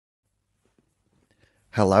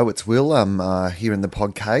Hello, it's Will. I'm here in the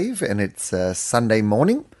pod cave, and it's Sunday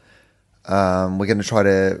morning. We're going to try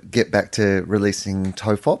to get back to releasing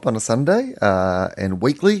TOFOP on a Sunday and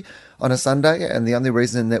weekly on a Sunday. And the only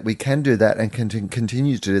reason that we can do that and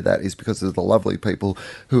continue to do that is because of the lovely people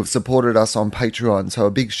who have supported us on Patreon. So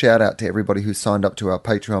a big shout out to everybody who signed up to our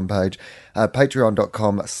Patreon page.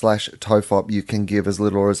 Patreon.com/TOFOP. You can give as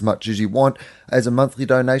little or as much as you want as a monthly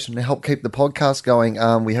donation to help keep the podcast going.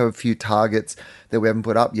 We have a few targets that we haven't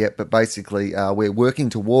put up yet, but basically we're working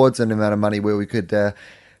towards an amount of money where we could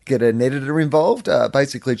get an editor involved.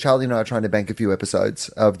 Basically, Charlie and I are trying to bank a few episodes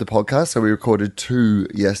of the podcast. So we recorded two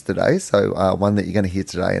yesterday. So one that you're going to hear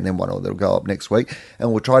today and then one that'll go up next week.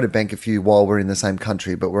 And we'll try to bank a few while we're in the same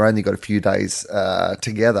country, but we're only got a few days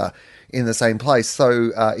together in the same place.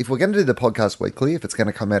 So if we're going to do the podcast weekly, if it's going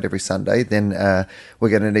to come out every Sunday, then we're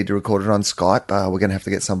going to need to record it on Skype. We're going to have to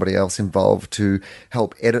get somebody else involved to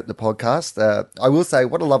help edit the podcast. I will say,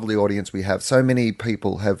 what a lovely audience we have. So many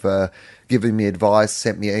people have given me advice,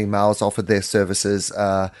 sent me emails, offered their services,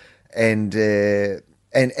 and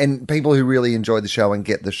people who really enjoy the show and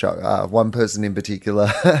get the show. One person in particular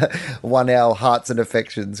won our hearts and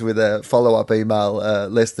affections with a follow-up email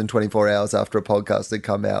less than 24 hours after a podcast had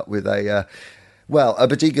come out with a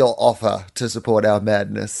particular offer to support our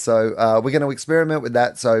madness. So we're going to experiment with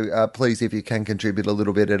that. So please, if you can contribute a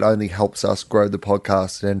little bit, it only helps us grow the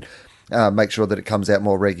podcast and make sure that it comes out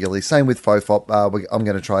more regularly. Same with FOFOP. I'm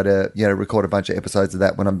going to try to record a bunch of episodes of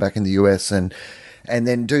that when I'm back in the US and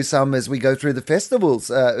then do some as we go through the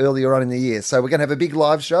festivals earlier on in the year. So we're going to have a big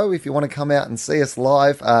live show. If you want to come out and see us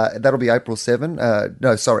live, that'll be April 7.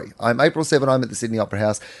 I'm April 7. I'm at the Sydney Opera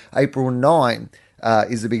House. April 9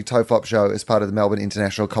 is the big TOFOP show as part of the Melbourne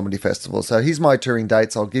International Comedy Festival. So here's my touring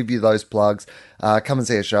dates. I'll give you those plugs. Come and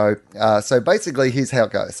see a show. So basically, here's how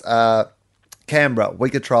it goes. Canberra,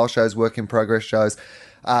 week of trial shows, work in progress shows.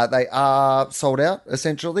 They are sold out,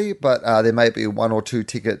 essentially, but there may be one or two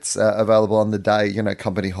tickets available on the day.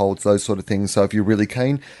 Company holds those sort of things. So if you're really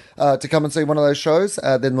keen to come and see one of those shows,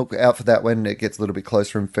 then look out for that when it gets a little bit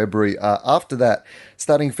closer in February. After that,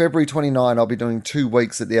 starting February 29, I'll be doing 2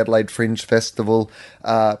 weeks at the Adelaide Fringe Festival.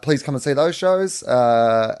 Please come and see those shows.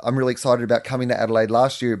 I'm really excited about coming to Adelaide.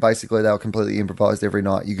 Last year, basically, they were completely improvised every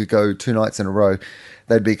night. You could go 2 nights in a row.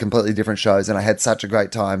 They'd be completely different shows, and I had such a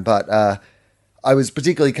great time. But I was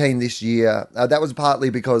particularly keen this year. That was partly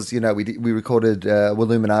because, we recorded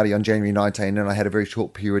Illuminati on January 19, and I had a very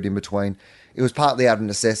short period in between. It was partly out of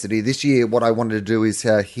necessity. This year, what I wanted to do is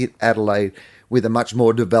hit Adelaide with a much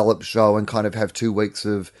more developed show and kind of have 2 weeks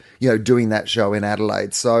of, doing that show in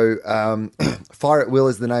Adelaide. So Fire at Will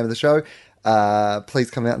is the name of the show.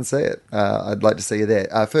 Please come out and see it. I'd like to see you there.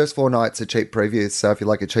 First 4 nights are cheap previews, so if you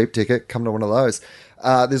like a cheap ticket, come to one of those.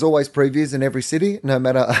 There's always previews in every city, no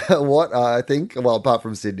matter what, I think. Well, apart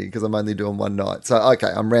from Sydney, because I'm only doing 1 night. So, okay,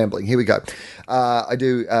 I'm rambling. Here we go. I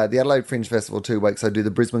do the Adelaide Fringe Festival 2 weeks. I do the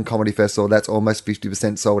Brisbane Comedy Festival. That's almost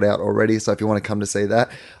 50% sold out already. So if you want to come to see that,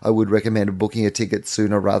 I would recommend booking a ticket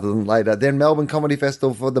sooner rather than later. Then Melbourne Comedy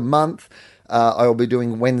Festival for the month. I will be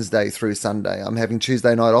doing Wednesday through Sunday. I'm having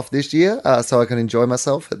Tuesday night off this year, so I can enjoy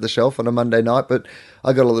myself at the Shelf on a Monday night, but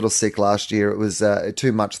I got a little sick last year. It was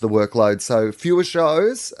too much, the workload. So fewer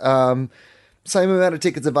shows, same amount of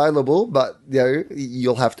tickets available, but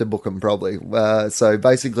you'll have to book them probably. So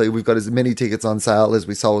basically, we've got as many tickets on sale as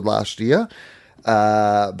we sold last year.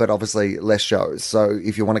 But obviously less shows. So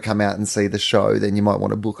if you want to come out and see the show, then you might want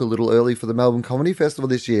to book a little early for the Melbourne Comedy Festival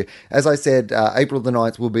this year. As I said, April the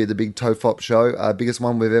 9th will be the big TOFOP show, biggest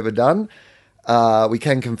one we've ever done. We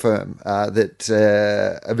can confirm that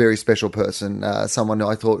a very special person, someone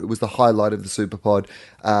I thought was the highlight of the Superpod,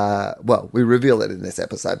 we reveal it in this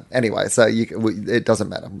episode. Anyway, so it doesn't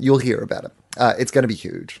matter. You'll hear about it. It's going to be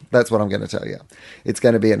huge. That's what I'm going to tell you. It's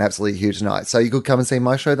going to be an absolutely huge night. So you could come and see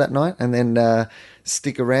my show that night and then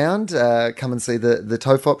stick around, come and see the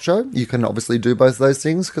TOFOP show. You can obviously do both of those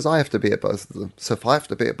things because I have to be at both of them. So if I have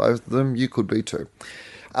to be at both of them, you could be too.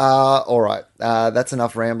 All right, that's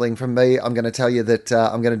enough rambling from me. I'm going to tell you that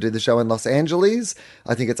I'm going to do the show in Los Angeles.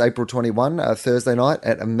 I think it's April 21, Thursday night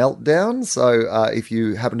at a Meltdown. So if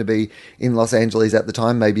you happen to be in Los Angeles at the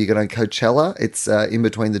time, maybe you're going to Coachella. It's in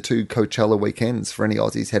between the 2 Coachella weekends for any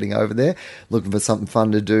Aussies heading over there, looking for something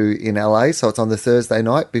fun to do in LA. So it's on the Thursday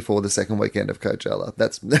night before the second weekend of Coachella.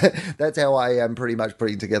 That's that's how I am pretty much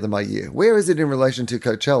putting together my year. Where is it in relation to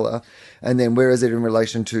Coachella? And then where is it in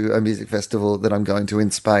relation to a music festival that I'm going to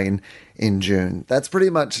in Spain in June. That's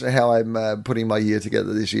pretty much how I'm putting my year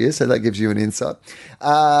together this year, so that gives you an insight.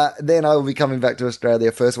 Then I will be coming back to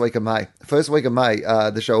Australia first week of May.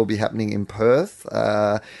 The show will be happening in Perth.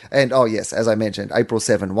 And, oh yes, as I mentioned, April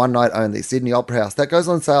 7, one night only, Sydney Opera House. That goes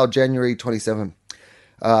on sale January 27.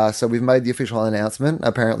 So we've made the official announcement.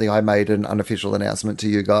 Apparently I made an unofficial announcement to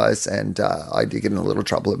you guys, and I did get in a little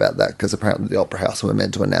trouble about that because apparently the Opera House were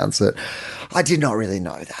meant to announce it. I did not really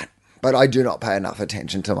know that. But I do not pay enough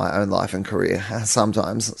attention to my own life and career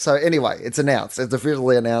sometimes. So anyway, it's announced. It's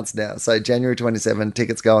officially announced now. So January 27,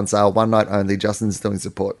 tickets go on sale, one night only. Justin's doing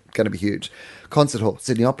support. Going to be huge. Concert hall,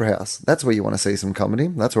 Sydney Opera House. That's where you want to see some comedy.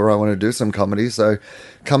 That's where I want to do some comedy. So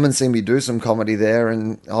come and see me do some comedy there,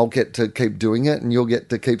 and I'll get to keep doing it, and you'll get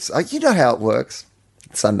to keep... You know how it works.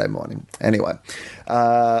 Sunday morning. Anyway,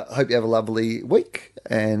 hope you have a lovely week,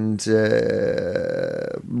 and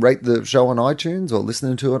rate the show on iTunes or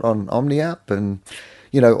listening to it on Omni app, and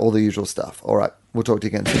all the usual stuff. All right, we'll talk to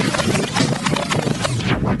you again soon.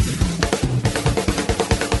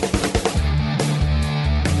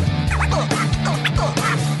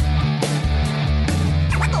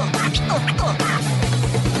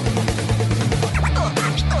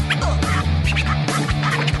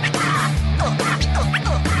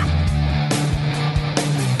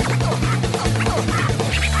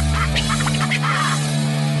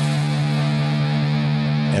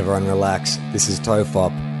 Everyone relax. This is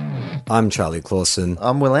TOFOP. I'm Charlie Clausen.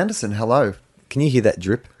 I'm Will Anderson. Hello. Can you hear that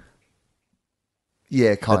drip?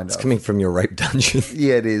 Yeah, kind of. It's coming from your rape dungeon.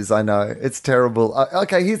 Yeah, it is. I know. It's terrible.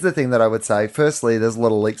 Okay, here's the thing that I would say. Firstly, there's a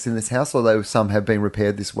lot of leaks in this house, although some have been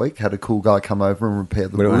repaired this week. Had a cool guy come over and repair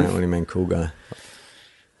the roof. What do you mean, cool guy?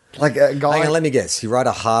 Like a guy... Hang on, let me guess. You ride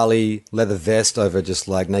a Harley, leather vest over just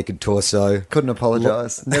like naked torso. Couldn't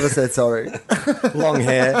apologise. Never said sorry. Long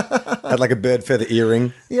hair. Had like a bird feather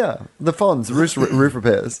earring. Yeah, the Fonz, roof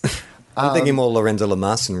repairs. I'm thinking more Lorenzo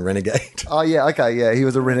Lamas and Renegade. Oh, yeah, okay, yeah. He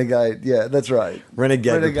was a renegade. Yeah, that's right.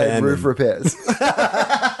 Renegade roof repairs.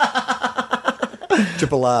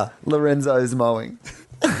 Triple R. Lorenzo's mowing.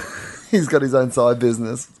 He's got his own side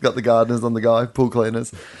business. He's got the gardeners on the guy, pool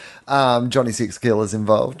cleaners. Johnny Six Killer's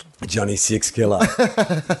involved. Johnny Six Killer.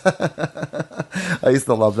 I used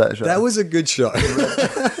to love that show. That was a good show.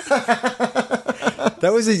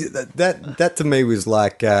 That to me was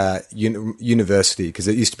like university, because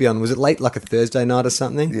it used to be on. Was it late, like a Thursday night or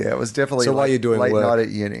something? Yeah, it was definitely. So while you're doing late work, night at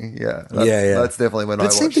uni, yeah, yeah. That's definitely when I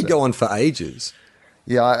watched it. It seemed to go on for ages.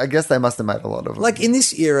 Yeah, I guess they must have made a lot of them. Like in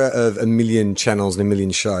this era of a million channels and a million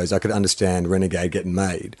shows, I could understand Renegade getting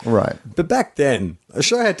made. Right. But back then, a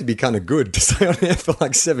show had to be kind of good to stay on air for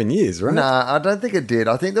like 7 years, right? Nah, I don't think it did.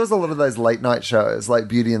 I think there was a lot of those late night shows like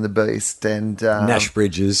Beauty and the Beast and... Nash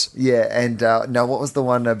Bridges. Yeah, and no, what was the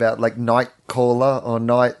one about like Night Caller or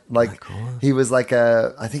Night... Like, he was like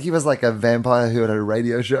I think he was like a vampire who had a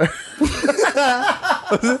radio show.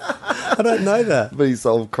 I don't know that. But he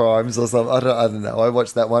solved crimes or something. I don't know. I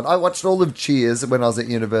watched that one. I watched all of Cheers when I was at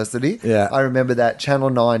university. Yeah. I remember that. Channel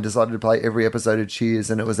 9 decided to play every episode of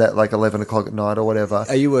Cheers, and it was at like 11 o'clock at night or whatever.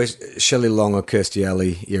 Are you a Shelley Long or Kirstie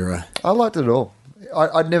Alley era? I liked it all.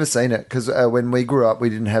 I'd never seen it because when we grew up, we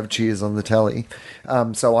didn't have Cheers on the telly.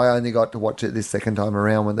 So I only got to watch it this second time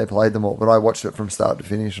around when they played them all. But I watched it from start to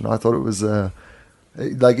finish, and I thought it was...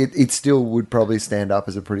 like it still would probably stand up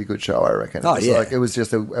as a pretty good show, I reckon. Oh, yeah. Like it was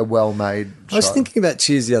just a well-made show. I was thinking about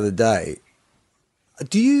Cheers the other day.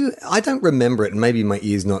 I don't remember it, and maybe my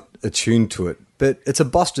ear's not attuned to it, but it's a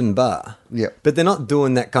Boston bar. Yeah. But they're not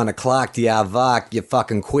doing that kind of Clark the Vark, you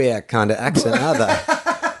fucking queer kind of accent, are they?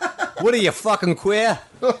 What are you, fucking queer?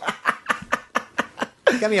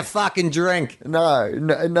 Give me a fucking drink.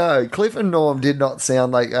 No. Cliff and Norm did not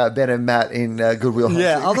sound like Ben and Matt in Goodwill Hunting.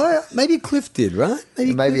 Yeah, although maybe Cliff did, right?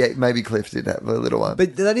 Maybe Cliff did have a little one.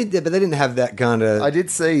 But they didn't have that kind of... I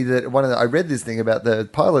did see that I read this thing about the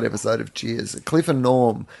pilot episode of Cheers. Cliff and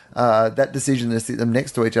Norm, that decision to sit them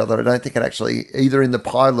next to each other, I don't think it actually, either in the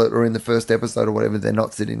pilot or in the first episode or whatever, they're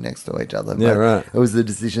not sitting next to each other. Yeah, right. It was the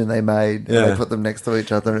decision they made. Yeah. They put them next to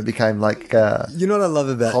each other, and it became like you know what I love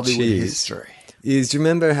about Hollywood Cheers? history. Do you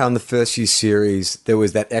remember how in the first few series there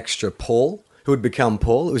was that extra Paul who would become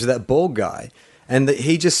Paul? It was that bald guy. And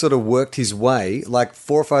he just sort of worked his way, like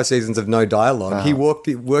 4 or 5 seasons of no dialogue. He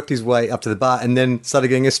worked his way up to the bar and then started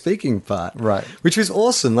getting a speaking part. Right. Which was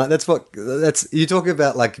awesome. Like you talk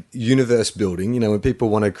about like universe building, when people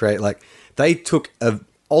want to create, like they took a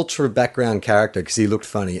ultra background character because he looked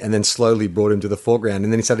funny and then slowly brought him to the foreground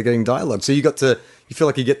and then he started getting dialogue. So you feel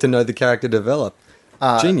like you get to know the character develop.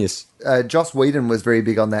 Genius. Joss Whedon was very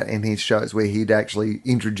big on that in his shows where he'd actually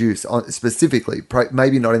introduce specifically,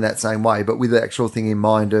 maybe not in that same way, but with the actual thing in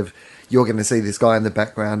mind of, you're going to see this guy in the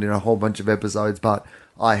background in a whole bunch of episodes, but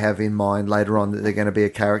I have in mind later on that they're going to be a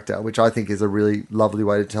character, which I think is a really lovely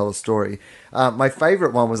way to tell a story. My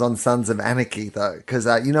favourite one was on Sons of Anarchy, though, because,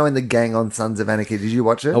 in the gang on Sons of Anarchy, did you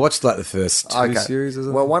watch it? I watched like the first two series or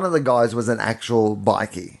something. Well, one of the guys was an actual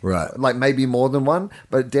bikie. Right. Like maybe more than one,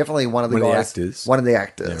 but definitely one of the guys. One of the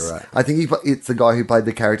actors. Yeah, right. I think it's the guy who played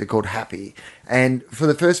the character called Happy. And for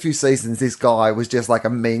the first few seasons, this guy was just like a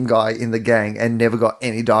mean guy in the gang and never got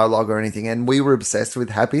any dialogue or anything. And we were obsessed with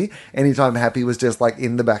Happy. Anytime Happy was just like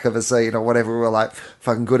in the back of a scene or whatever, we were like,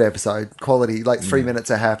 fucking good episode, quality, like 3 minutes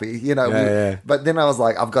of Happy, Yeah. But then I was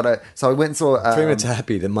like, I've got to. So I went and saw 3 minutes of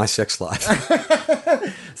Happy than my sex life.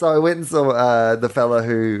 So I went and saw the fella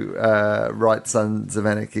who writes Sons of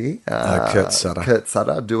Anarchy, Kurt Sutter. Kurt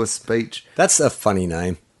Sutter, do a speech. That's a funny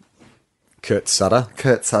name, Kurt Sutter.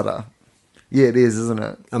 Kurt Sutter. Yeah, it is, isn't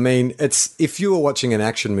it? I mean, it's if you were watching an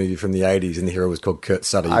action movie from the 80s and the hero was called Kurt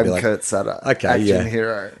Sutter, you'd be like, Kurt Sutter. Okay, action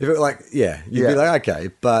hero. If it were like, you'd be like, okay,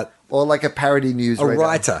 but or like a parody news a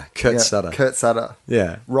writer, Kurt Sutter. Kurt Sutter.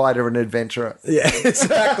 Yeah. Writer and adventurer. Yeah,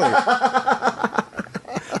 exactly.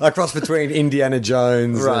 A cross between Indiana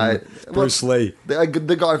Jones and Bruce Lee.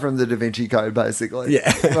 The guy from the Da Vinci Code, basically.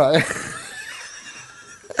 Yeah. Right.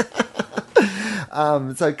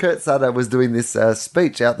 So Kurt Sutter was doing this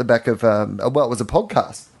speech out the back of, it was a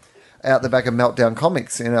podcast out the back of Meltdown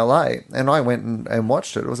Comics in LA, and I went and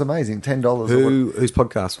watched it. It was amazing. $10. Whose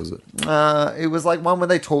podcast was it? It was like one where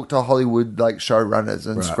they talked to Hollywood like showrunners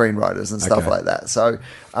and screenwriters and stuff like that. So,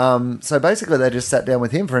 so basically they just sat down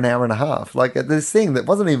with him for an hour and a half, like at this thing that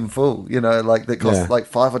wasn't even full, like that cost like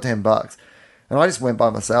 $5 or $10. And I just went by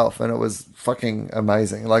myself, and it was fucking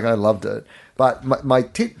amazing. Like I loved it. But my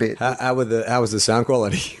tidbit. How was the sound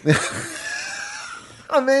quality?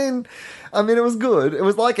 I mean, it was good. It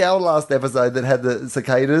was like our last episode that had the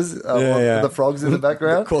cicadas, the frogs in the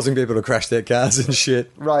background. Causing people to crash their cars and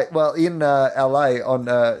shit. Right. Well, in LA,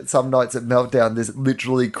 on some nights at Meltdown, there's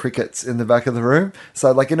literally crickets in the back of the room.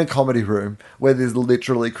 So, like in a comedy room where there's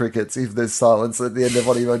literally crickets, if there's silence at the end of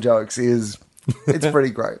one of your jokes, it's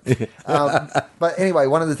pretty great. But anyway,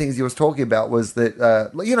 one of the things he was talking about was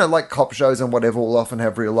that, like cop shows and whatever will often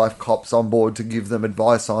have real life cops on board to give them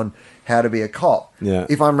advice on how to be a cop. Yeah.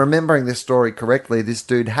 If I'm remembering this story correctly, this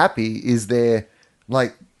dude Happy is their,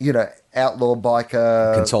 outlaw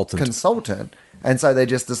biker consultant. And so they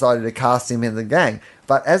just decided to cast him in the gang.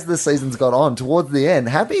 But as the seasons got on, towards the end,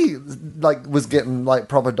 Happy was getting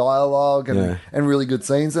proper dialogue and really good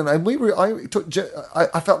scenes, and I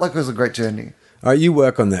felt like it was a great journey. All right, you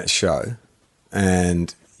work on that show,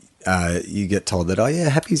 and you get told that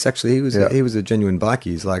Happy's actually he was a genuine bikie.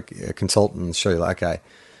 He's like a consultant on the show. You're like, okay,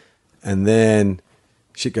 and then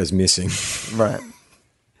shit goes missing. Right.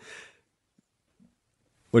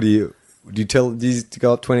 What do you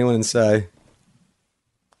go up to anyone and say?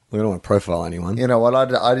 We don't want to profile anyone. You know what?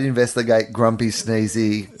 I'd investigate Grumpy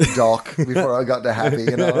Sneezy Doc before I got to Happy.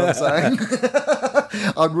 You know what I'm saying?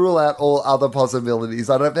 I'd rule out all other possibilities.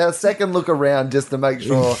 I'd have a second look around just to make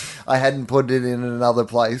sure I hadn't put it in another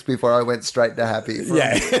place before I went straight to Happy.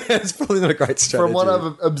 It's probably not a great strategy. From what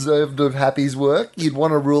I've observed of Happy's work, you'd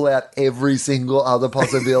want to rule out every single other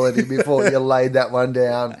possibility before you laid that one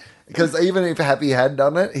down. Because even if Happy had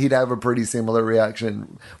done it, he'd have a pretty similar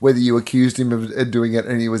reaction. Whether you accused him of doing it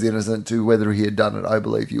and he was innocent to whether he had done it, I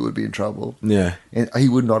believe you would be in trouble. Yeah. And he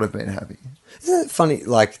would not have been happy. Isn't it funny,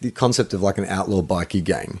 like the concept of like an outlaw bikie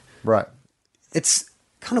gang? Right. It's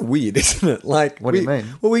kind of weird, isn't it? Like, what do you mean?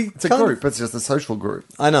 Well, it's a group. It's just a social group.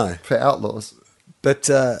 I know. For outlaws. But,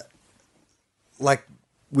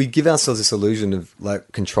 we give ourselves this illusion of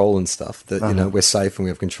like control and stuff that, we're safe and we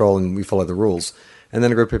have control and we follow the rules. And then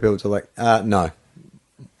a group of people are like, no,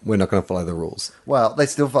 we're not going to follow the rules. Well, they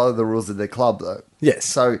still follow the rules of their club, though. Yes.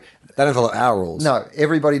 So they don't follow our rules. No,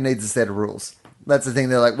 everybody needs a set of rules. That's the thing.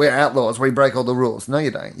 They're like, we're outlaws. We break all the rules. No, you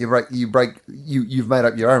don't. You've made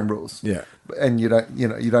up your own rules. Yeah. And you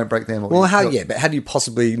don't break them. Well, but how do you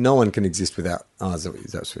possibly, no one can exist without, that's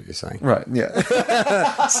what you're saying. Right,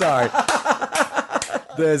 yeah. Sorry.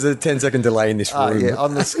 There's a 10-second delay in this room. Yeah,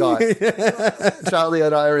 on the Skype. Charlie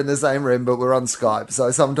and I are in the same room, but we're on Skype.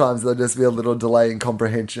 So sometimes there'll just be a little delay in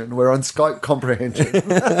comprehension. We're on Skype comprehension.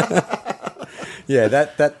 Yeah,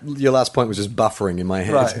 that your last point was just buffering in my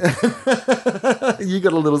head. Right. You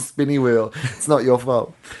got a little spinny wheel. It's not your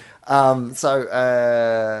fault. What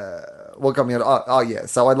got me on? Yeah.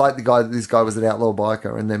 So I like this guy was an outlaw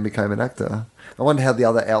biker and then became an actor. I wonder how the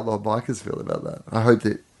other outlaw bikers feel about that. I hope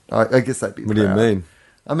that, I guess they'd be What proud. do you mean?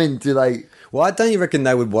 I mean, do they... Well, don't you reckon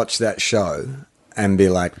they would watch that show and be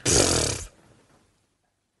like... Pfft.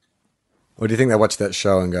 Or do you think they watch that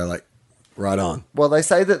show and go like, Right on. Well, they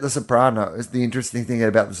say that The Sopranos, the interesting thing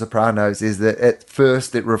about The Sopranos is that at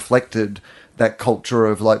first it reflected that culture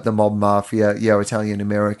of like the mob mafia, Italian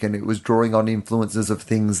American. It was drawing on influences of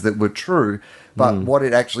things that were true. But what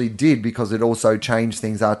it actually did, because it also changed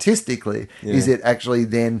things artistically, is it actually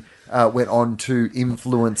then went on to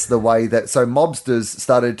influence the way that... So mobsters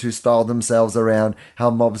started to style themselves around how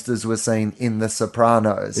mobsters were seen in The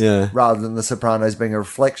Sopranos. Yeah. Rather than The Sopranos being a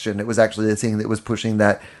reflection, it was actually the thing that was pushing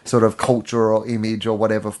that sort of culture or image or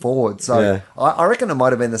whatever forward. So Yeah. I reckon it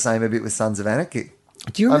might have been the same a bit with Sons of Anarchy.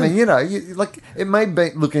 Do you I remember? mean, like, it may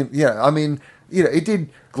be looking... it did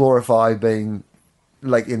glorify being...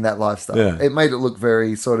 like in that lifestyle. Yeah. It made it look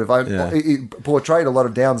very sort of... It portrayed a lot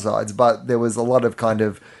of downsides, but there was a lot of kind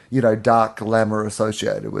of, dark glamour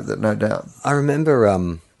associated with it, no doubt. I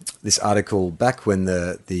remember this article back when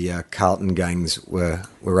the Carlton gangs were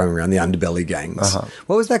roaming around, the underbelly gangs.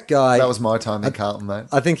 What was that guy? That was my time in Carlton, mate.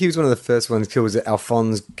 I think he was one of the first ones killed. Was it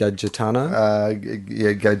Alphonse Gadgetano?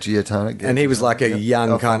 Gagliatano. And he was like a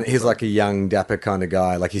young he's like a young dapper kind of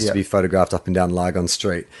guy. Like he used to be photographed up and down Lygon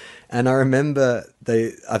Street. And I remember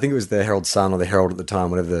I think it was the Herald Sun or the Herald at the time,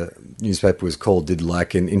 whatever the newspaper was called, did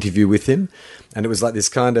like an interview with him. And it was like this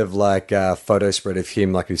kind of like photo spread of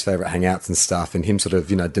him, like his favourite hangouts and stuff, and him sort of,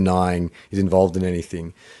 denying he's involved in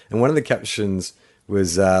anything. And one of the captions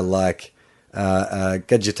was Gadgetano,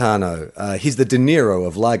 he's the De Niro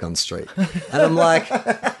of Lygon Street. And I'm like,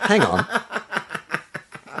 hang on.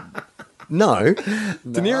 No,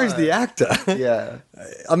 De Niro's the actor. Yeah.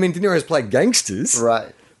 I mean, De Niro's played gangsters.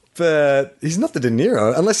 Right. But he's not the De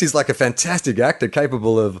Niro, unless he's like a fantastic actor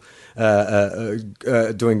capable of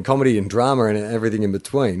doing comedy and drama and everything in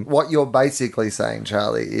between. What you're basically saying,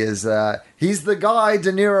 Charlie, is he's the guy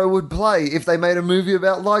De Niro would play if they made a movie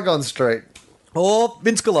about Lygon Street. Or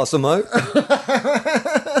Vince Colosimo.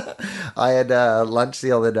 I had lunch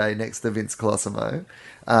the other day next to Vince Colosimo,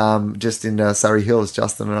 just in Surrey Hills.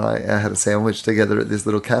 Justin and I had a sandwich together at this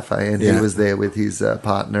little cafe, and he was there with his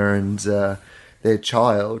partner and their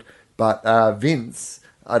child. But Vince,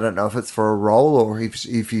 I don't know if it's for a role or if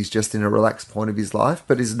he's just in a relaxed point of his life,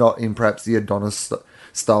 but is not in perhaps the Adonis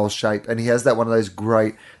style shape. And he has that one of those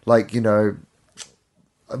great,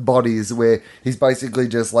 bodies where he's basically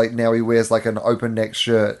just like, now he wears like an open neck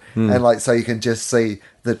shirt and like, so you can just see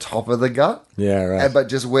the top of the gut. Yeah, right. But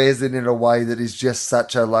just wears it in a way that is just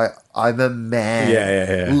such a like, I'm a man.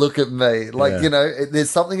 Yeah. Look at me. Like, there's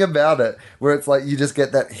something about it where it's like you just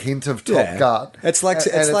get that hint of top gut. It's like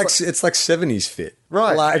it's like 70s fit.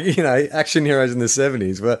 Right. Like, action heroes in the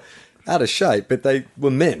 70s were out of shape, but they were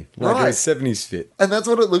men. Like it was 70s fit. And that's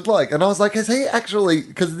what it looked like. And I was like, has he actually...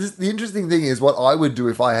 Because the interesting thing is what I would do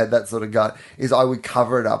if I had that sort of gut is I would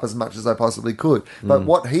cover it up as much as I possibly could. But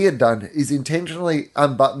what he had done is intentionally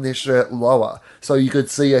unbutton this shirt lower so you could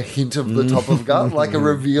see a hint of the top of gut, like a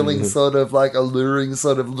revealing sort of, like alluring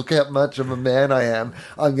sort of, look how much of a man I am.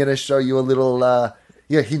 I'm going to show you a little...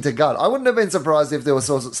 hint of gut. I wouldn't have been surprised if there was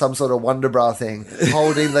some sort of Wonder Bra thing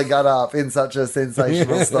holding the gut up in such a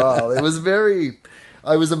sensational style. It was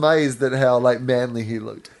I was amazed at how manly he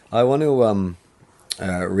looked. I want to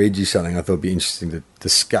read you something I thought would be interesting to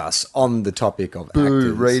discuss on the topic of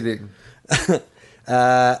actors. Reading.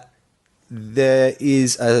 There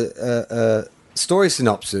is a story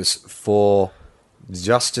synopsis for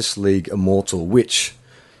Justice League Immortal, which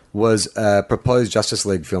was a proposed Justice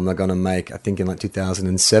League film they're going to make, I think, in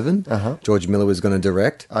 2007. George Miller was going to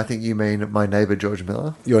direct. I think you mean my neighbour, George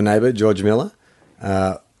Miller. Your neighbour, George Miller.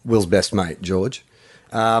 Will's best mate, George.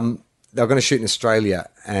 They were going to shoot in Australia,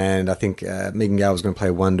 and I think Megan Gale was going to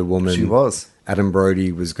play Wonder Woman. She was. Adam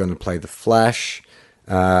Brody was going to play The Flash.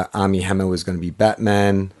 Armie Hammer was going to be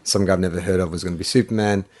Batman. Some guy I've never heard of was going to be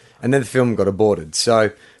Superman. And then the film got aborted.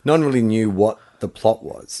 So no one really knew what the plot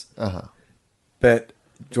was. But...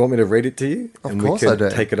 do you want me to read it to you? Of course I do.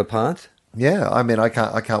 Take it apart? Yeah, I mean, I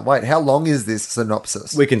can't wait. How long is this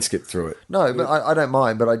synopsis? We can skip through it. No, but I don't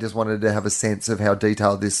mind, but I just wanted to have a sense of how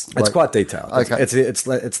detailed this... It's quite detailed. Okay. It's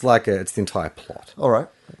the entire plot. All right.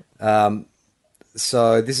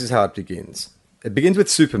 So this is how it begins. It begins with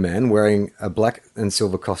Superman wearing a black and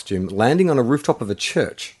silver costume landing on a rooftop of a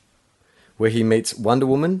church where he meets Wonder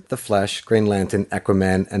Woman, The Flash, Green Lantern,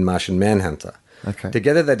 Aquaman, and Martian Manhunter. Okay.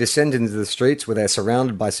 Together they descend into the streets where they are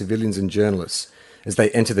surrounded by civilians and journalists as they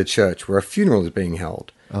enter the church where a funeral is being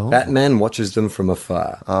held. Batman watches them from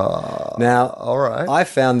afar. Now, all right. I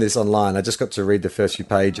found this online. I just got to read the first few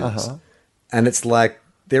pages. And it's like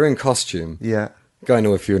they're in costume going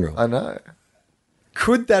to a funeral. I know.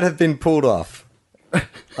 Could that have been pulled off?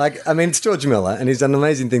 It's George Miller and he's done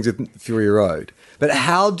amazing things with Fury Road. But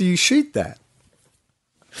how do you shoot that?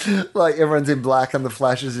 Like everyone's in black and the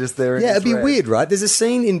Flash is just there. Yeah, it'd be weird, right? There's a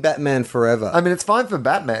scene in Batman Forever. I mean, it's fine for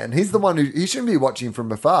Batman. He's the one he shouldn't be watching from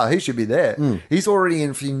afar. He should be there. He's already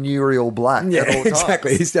in funereal black yeah, at all times.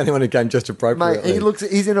 exactly. He's the only one who came just appropriately. Mate,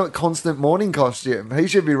 he's in a constant morning costume. He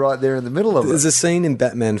should be right there in the middle of There's it. a scene in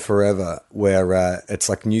Batman Forever where it's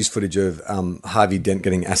like news footage of Harvey Dent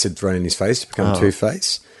getting acid thrown in his face to become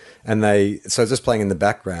Two-Face. And so it's just playing in the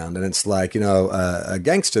background, and it's like, a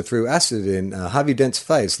gangster threw acid in Harvey Dent's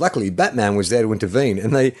face. Luckily, Batman was there to intervene,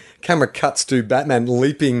 and the camera cuts to Batman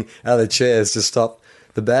leaping out of the chairs to stop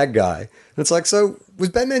the bad guy. And it's like, so was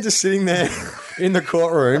Batman just sitting there in the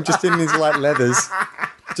courtroom, just in his light leathers,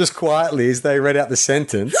 just quietly as they read out the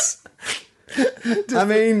sentence?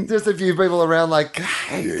 Just a few people around like,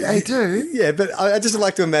 hey, dude. Yeah, but I just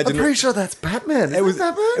like to imagine. I'm pretty sure that's Batman. It was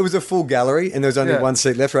Batman? It was a full gallery, and there was only Yeah. one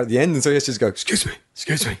seat left right at the end, and so he has to just go, excuse me,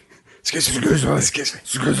 excuse me, excuse me, excuse me, excuse me.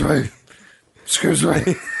 Excuse me. Excuse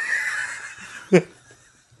me.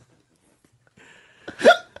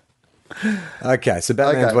 Okay, so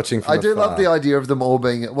Batman's watching from I do afar. love the idea of them all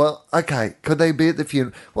being, well, okay, could they be at the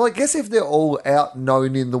funeral? Well, I guess if they're all out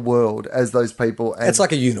known in the world as those people. And It's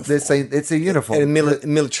like a uniform. They're seen, it's a uniform. And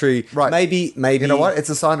military, Right. maybe. You know what? It's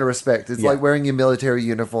a sign of respect. It's Yeah. like wearing your military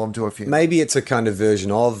uniform to a funeral. Maybe it's a kind of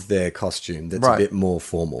version of their costume that's Right. a bit more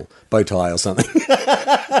formal. Bow tie or something.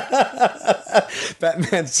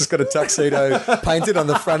 Batman's just got a tuxedo painted on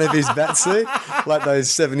the front of his bat suit, like those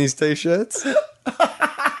 70s T-shirts.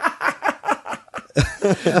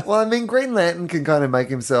 Well, I mean, Green Lantern can kind of make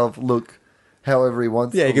himself look however he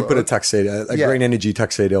wants Yeah, to you could put a look. tuxedo, a Yeah. green energy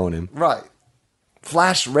tuxedo on him. Right.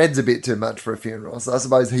 Flash red's a bit too much for a funeral, so I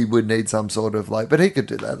suppose he would need some sort of but he could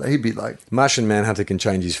do that. He'd be like, Martian Manhunter can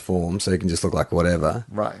change his form, so he can just look like whatever.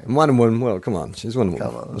 Right. And Wonder Woman, well, come on, she's Wonder Woman.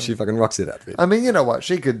 Come on. She fucking rocks it outfit. I mean, you know what?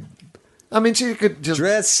 She could just.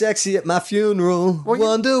 Dress sexy at my funeral, Well, you-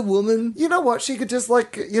 Wonder Woman. You know what? She could just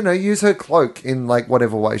use her cloak in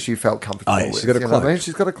whatever way she felt comfortable Oh, yeah, with. she's got a you know what I cloak. mean?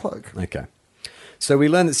 She's got a cloak. Okay. So we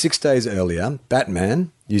learned that 6 days earlier,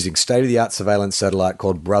 Batman, using state-of-the-art surveillance satellite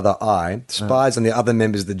called Brother Eye, spies on the other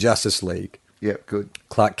members of the Justice League. Yeah, good.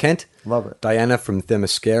 Clark Kent, Love it. Diana from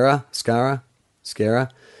Themyscira, Scara,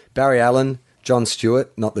 Barry Allen, Jon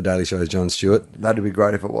Stewart, not the Daily Show's Jon Stewart, That'd be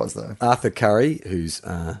great if it was though. Arthur Curry, who's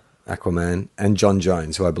Aquaman, and John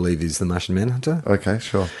Jones, who I believe is the Martian Manhunter. Okay,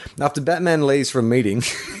 sure. After Batman leaves for a meeting,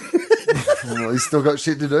 Well, he's still got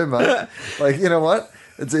shit to do, mate. Like, you know what?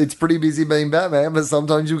 It's pretty busy being Batman, but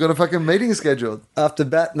sometimes you've got a fucking meeting scheduled. after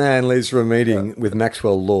Batman leaves for a meeting with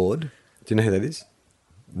Maxwell Lord, do you know who that is?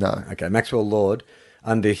 No. Okay, Maxwell Lord,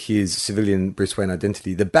 under his civilian Bruce Wayne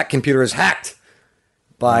identity, the Bat computer is hacked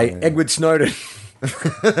by Edward Snowden.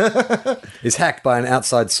 Is hacked by an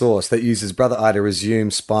outside source that uses Brother Eye to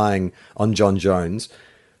resume spying on John Jones,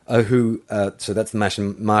 so that's the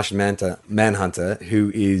Martian Manhunter,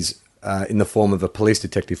 who is in the form of a police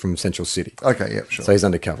detective from Central City. Okay, yeah, sure. So he's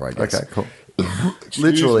undercover, I guess. Okay, cool.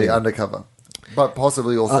 Literally undercover, but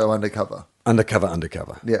possibly also undercover.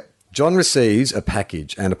 Undercover. Yeah. John receives a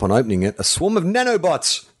package, and upon opening it, a swarm of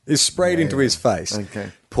nanobots is sprayed into his face.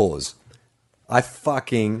 Okay. Pause. I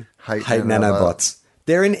fucking hate Hate nanobots.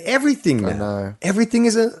 They're in everything now. I know. Everything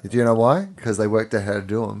is Do you know why? Because they worked out how to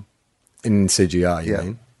do them. in CGI, you Yeah.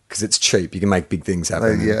 mean? Because it's cheap. You can make big things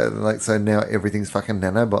happen. So now everything's fucking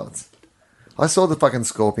nanobots. I saw the fucking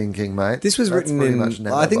Scorpion King, mate. This was That's written pretty in, much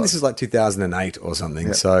I think nanobots. this is like 2008 or something.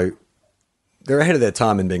 Yeah. So they're ahead of their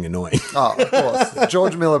time in being annoying. Oh, of course.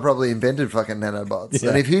 George Miller probably invented fucking nanobots. Yeah.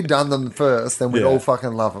 And if he'd done them first, then we'd Yeah. all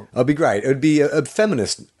fucking love them. It'd be great. It would be a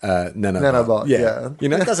feminist nanobot. Nanobot, yeah. You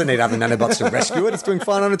know, it doesn't need other nanobots to rescue it. It's doing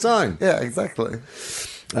fine on its own. Yeah, exactly.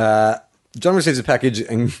 John receives a package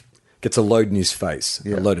and gets a load in his face,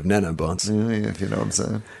 Yeah. a load of nanobots. Yeah, if you know what I'm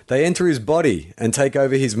saying. They enter his body and take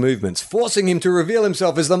over his movements, forcing him to reveal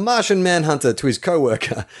himself as the Martian Manhunter to his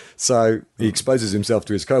co-worker. So he exposes himself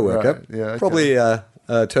to his co-worker. Right, yeah, okay. Probably a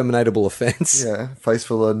terminatable offence. Yeah, face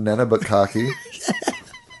full of nanobot khaki.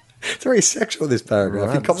 It's very sexual, this paragraph.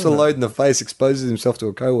 He Right, cops a isn't it? load in the face, exposes himself to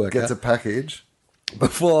a co-worker Gets a package.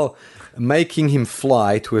 before making him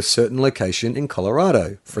fly to a certain location in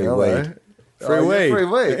Colorado. Free Hello. weed. Free Oh, yeah, weed. free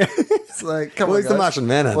weed. It's like, come Well, on, he's the guys. Martian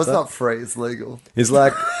Manhunter. Well, it's not free. It's legal. He's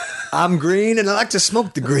like, I'm green and I like to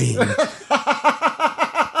smoke the green.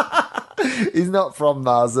 He's not from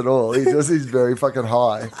Mars at all. He's very fucking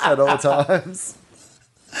high at all times.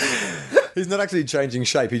 He's not actually changing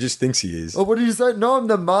shape. He just thinks he is. Oh, what did you say? No, I'm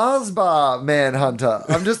the Mars bar manhunter.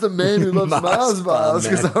 I'm just a man who loves Mars Mars bar bars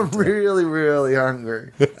because I'm really, really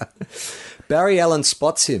hungry. Barry Allen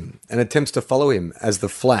spots him and attempts to follow him as the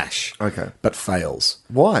Flash. Okay. But fails.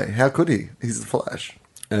 Why? How could he? He's the Flash.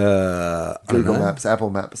 I don't Google know. Maps, Apple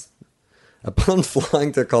Maps. Upon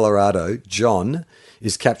flying to Colorado, John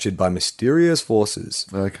is captured by mysterious forces.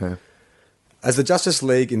 Okay. As the Justice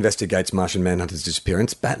League investigates Martian Manhunter's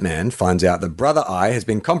disappearance, Batman finds out that Brother Eye has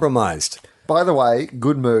been compromised. By the way,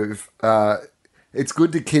 good move. It's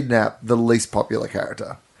good to kidnap the least popular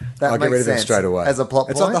character. That I'll get makes rid of him sense straight away. as a plot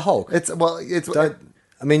point. It's like the Hulk.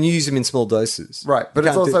 I mean, you use him in small doses. Right, but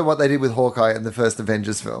it's also what they did with Hawkeye in the first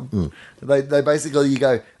Avengers film. They basically, you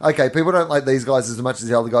go, okay, people don't like these guys as much as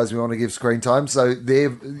the other guys we want to give screen time, so their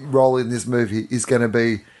role in this movie is going to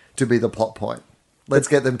be the plot point. Let's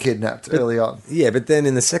get them kidnapped early on. Yeah, but then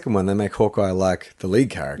in the second one, they make Hawkeye like the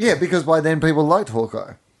lead character. Yeah, because by then people liked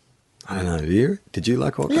Hawkeye. I don't know. Did you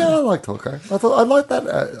like Hawkeye? Yeah, I liked Hawkeye. I liked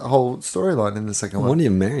that whole storyline in the second one. Why do you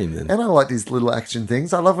marry him then? And I liked his little action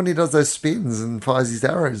things. I love when he does those spins and fires his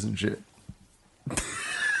arrows and shit.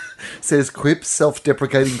 Says quips,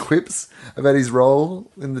 self-deprecating quips about his role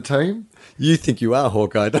in the team. You think you are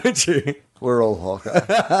Hawkeye, don't you? We're all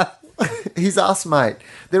Hawkeye. He's us, mate.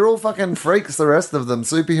 They're all fucking freaks, the rest of them.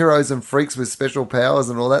 Superheroes and freaks with special powers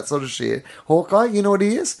and all that sort of shit. Hawkeye, you know what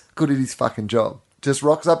he is? Good at his fucking job. Just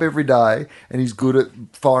rocks up every day and he's good at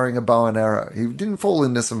firing a bow and arrow. He didn't fall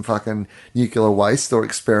into some fucking nuclear waste or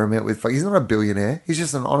experiment with... He's not a billionaire. He's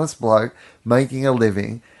just an honest bloke making a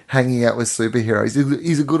living, hanging out with superheroes.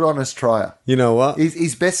 He's a good, honest trier. You know what?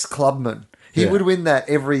 He's best clubman. He would win that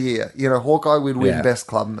every year. You know, Hawkeye would win best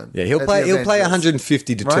clubman. Yeah, he'll play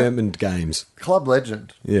 150 determined games. Club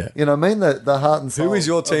legend. Yeah. You know what I mean? The heart and soul. Who is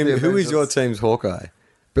your team? Who is your team's Hawkeye?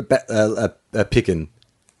 But Pickin.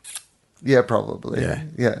 Yeah, probably.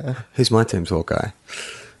 Yeah. Who's my team's Hawkeye?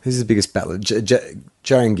 Who's the biggest battler?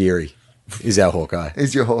 Jarangiri is our Hawkeye.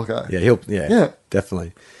 Is your Hawkeye? Yeah,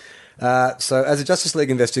 definitely. So as the Justice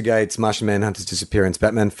League investigates Martian Manhunter's disappearance,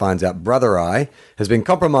 Batman finds out Brother Eye has been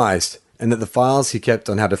compromised and that the files he kept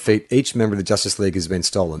on how to defeat each member of the Justice League has been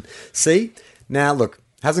stolen. See? Now, look,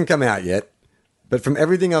 hasn't come out yet, but from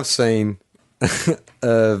everything I've seen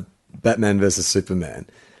of Batman versus Superman,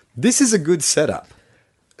 this is a good setup.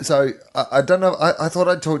 So, I don't know. I thought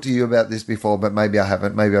I'd talked to you about this before, but maybe I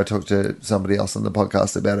haven't. Maybe I talked to somebody else on the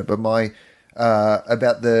podcast about it. But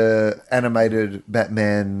about the animated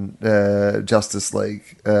Batman Justice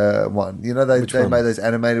League one. You know, they made those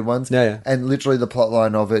animated ones. Yeah. And literally the plot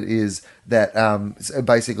line of it is that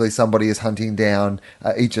basically somebody is hunting down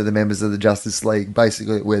each of the members of the Justice League,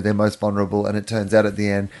 basically where they're most vulnerable. And it turns out at the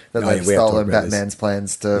end that they've stolen Batman's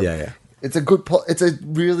plans to... Yeah. It's a good plot. It's a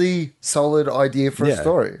really solid idea for a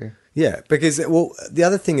story. Yeah, because, the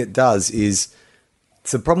other thing it does is...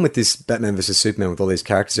 So the problem with this Batman versus Superman with all these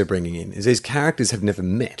characters they're bringing in is these characters have never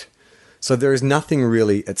met. So there is nothing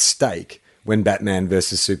really at stake when Batman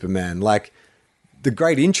versus Superman. Like, the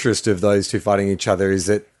great interest of those two fighting each other is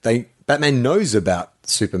that Batman knows about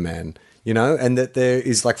Superman, you know, and that there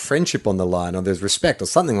is like friendship on the line or there's respect or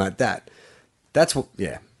something like that. That's what,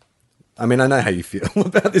 I mean, I know how you feel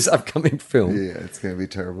about this upcoming film. Yeah, it's going to be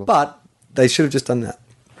terrible. But they should have just done that.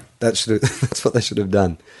 That's what they should have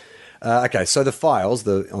done. Okay, so the files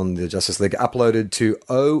on the Justice League are uploaded to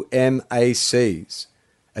OMACs,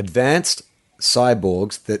 advanced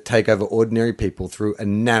cyborgs that take over ordinary people through a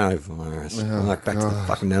nanovirus. Back to the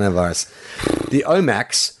fucking nanovirus. The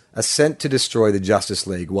OMACs are sent to destroy the Justice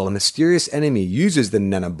League, while a mysterious enemy uses the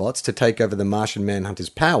nanobots to take over the Martian Manhunter's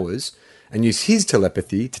powers and use his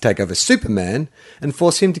telepathy to take over Superman and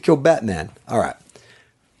force him to kill Batman. All right.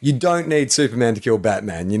 You don't need Superman to kill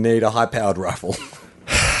Batman. You need a high-powered rifle.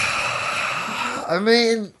 I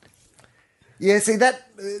mean, yeah, see, that,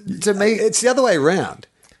 to me... It's the other way around.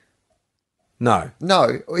 No.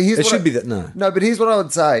 It should be that, no. No, but here's what I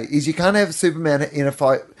would say, is you can't have Superman in a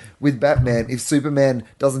fight with Batman if Superman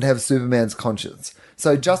doesn't have Superman's conscience.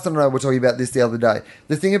 So Justin and I were talking about this the other day.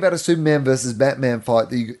 The thing about a Superman versus Batman fight,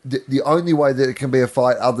 the only way that it can be a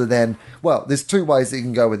fight other than... Well, there's two ways that you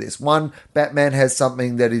can go with this. One, Batman has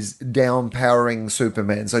something that is down-powering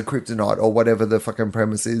Superman, so kryptonite or whatever the fucking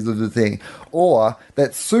premise is of the thing. Or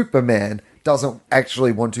that Superman doesn't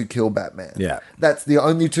actually want to kill Batman. Yeah. That's the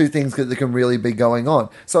only two things that can really be going on.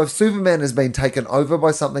 So if Superman has been taken over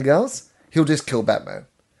by something else, he'll just kill Batman.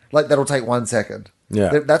 Like, that'll take 1 second.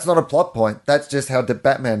 Yeah. That's not a plot point. That's just how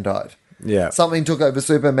Batman died. Yeah. Something took over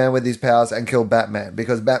Superman with his powers and killed Batman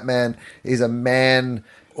because Batman is a man...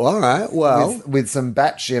 All right, well... With some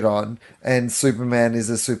bat shit on, and Superman is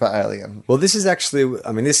a super alien. Well, this is actually...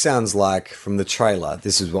 I mean, this sounds like, from the trailer,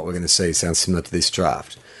 this is what we're going to see. Sounds similar to this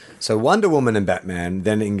draft. So Wonder Woman and Batman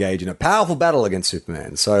then engage in a powerful battle against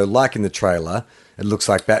Superman. So, like in the trailer, it looks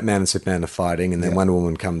like Batman and Superman are fighting, and then Wonder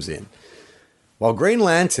Woman comes in. While Green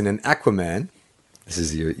Lantern and Aquaman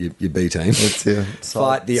This is your B team. It's your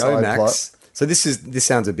Fight the side Omax. plot. So this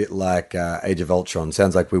sounds a bit like Age of Ultron.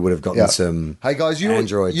 Sounds like we would have gotten some Hey guys,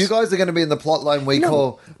 androids. you guys are going to be in the plot line we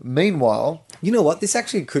call. Meanwhile, You know what? This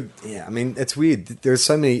actually could. Yeah, I mean, it's weird. There's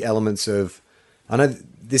so many elements of. I know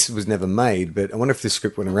this was never made, but I wonder if this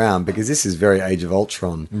script went around because this is very Age of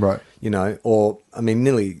Ultron, Right. You know, or I mean,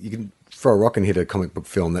 nearly you can throw a rock and hit a comic book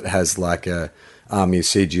film that has like a army of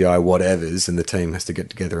CGI whatevers, and the team has to get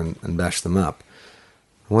together and bash them up.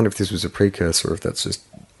 I wonder if this was a precursor, or if that's just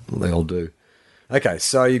what they all do. Okay,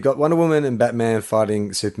 so you've got Wonder Woman and Batman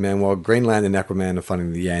fighting Superman, while Green Lantern and Aquaman are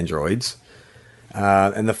fighting the androids.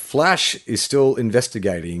 And the Flash is still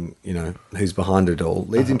investigating, you know, who's behind it all.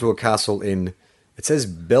 Leads him to a castle in, it says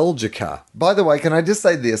Belgica. by the way, can I just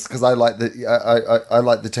say this because I like I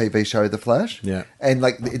like the TV show The Flash. Yeah. and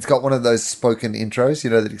like it's got one of those spoken intros, you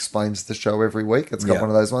know, that explains the show every week. It's got Yeah. one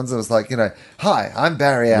of those ones that was like, you know, hi, I'm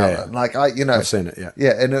Barry Allen. Yeah. Like I've seen it, yeah.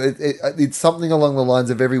 yeah, and it's something along the lines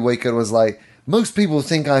of every week. It was like most people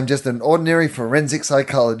think I'm just an ordinary forensic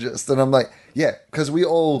psychologist, and I'm like, yeah, because we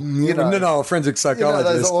all, you know, No, a forensic you know,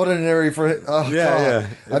 psychologist. those ordinary for Yeah, yeah.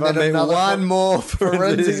 And I then mean, another one more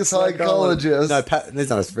forensic psychologist. No, there's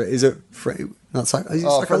not. Is it? Not psych? Is he a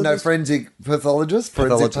No, psychologist? forensic pathologist,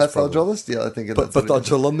 forensic Pathologist, probably. pathologist. Yeah, I think that's what it is.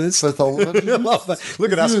 Pathologist. Pathologist. Love that.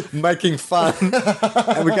 Look at us making fun,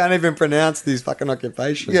 and we can't even pronounce these fucking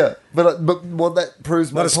occupations. Yeah, but what that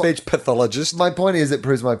proves Not my a speech pathologist. My point is, it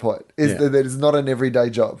proves my point is Yeah. that it's not an everyday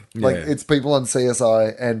job. Like Yeah. it's people on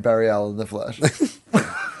CSI and Barry Allen, The Flash.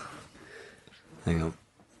 Hang on.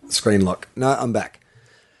 Screen lock. No, I'm back.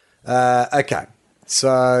 Okay.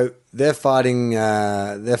 So they're fighting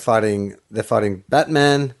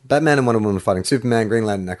Batman. Batman and Wonder Woman are fighting Superman. Green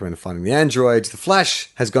Lantern and Aquaman are fighting the androids. The Flash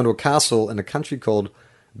has gone to a castle in a country called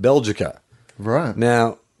Belgica. Right.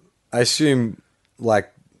 Now, I assume,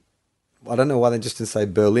 like, I don't know why they just didn't say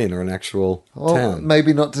Berlin or an actual Well, town.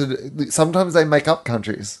 maybe not to. Sometimes they make up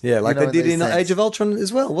countries. Yeah, like you know, they did these in things. Age of Ultron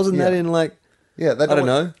as well. Wasn't that Yeah. in, like, Yeah, they I don't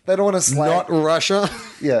want- know. They don't want to slag. not Russia?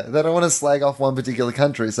 Yeah, they don't want to slag off one particular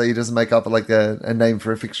country, so you just make up like a name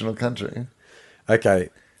for a fictional country. Okay.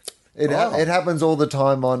 It happens all the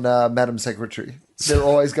time on Madam Secretary. They're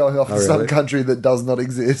always going off to some really? country that does not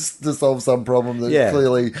exist to solve some problem that's Yeah.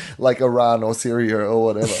 clearly like Iran or Syria or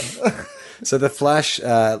whatever. So the Flash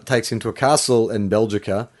takes him to a castle in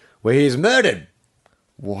Belgica where he is murdered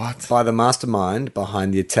What? by the mastermind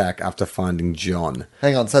behind the attack after finding John.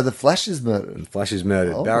 Hang on, so the Flash is murdered. The Flash is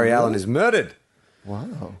murdered. Oh, Barry really? Allen is murdered.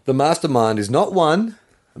 Wow. The mastermind is not one,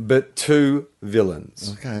 but two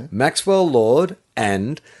villains. Okay. Maxwell Lord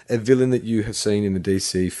and a villain that you have seen in a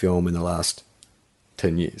DC film in the last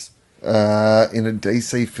 10 years. In a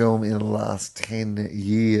DC film in the last 10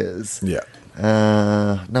 years. Yeah.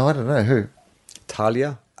 No, I don't know. Who?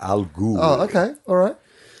 Talia Al Ghul. Oh, okay. All right.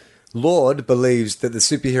 Lord believes that the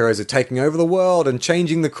superheroes are taking over the world and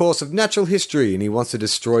changing the course of natural history, and he wants to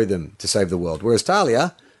destroy them to save the world. Whereas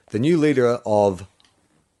Talia, the new leader of...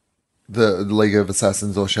 The League of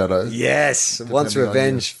Assassins or Shadows. Yes, wants Depending on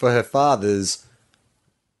revenge for her father's...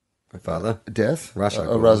 Her father? Death? Ra's al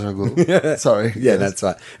Ghul. Ra's al Ghul. Sorry. Yeah, Yes. that's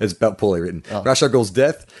right. It's about poorly written. Ra's al Ghul's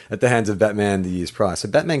death at the hands of Batman the years prior. So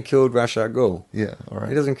Batman killed Ra's al Ghul. Yeah, all right.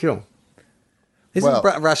 He doesn't kill. Isn't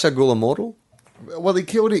Well- Ra's al Ghul immortal? Well, he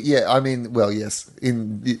killed it. Yeah, I mean, well, yes.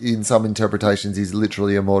 In some interpretations, he's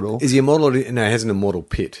literally immortal. Is he immortal? No, he has an immortal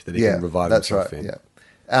pit that he Yeah, can revive that's himself right. in. Yeah.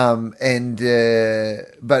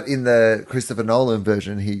 But in the Christopher Nolan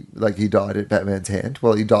version, he died at Batman's hand.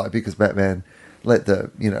 Well, he died because Batman let the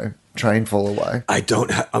train fall away. I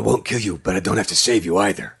won't kill you, but I don't have to save you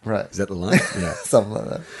either. Right. Is that the line? Yeah. Something like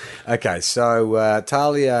that. Okay, so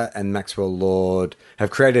Talia and Maxwell Lord have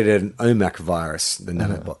created an OMAC virus, the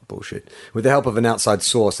nanobot bullshit, with the help of an outside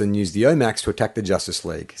source, and used the OMACs to attack the Justice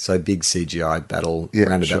League. So big CGI battle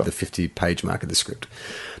around about the 50-page mark of the script.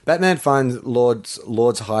 Batman finds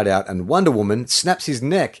Lord's hideout, and Wonder Woman snaps his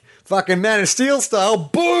neck. Fucking Man of Steel style.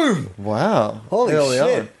 Boom! Wow. Holy Early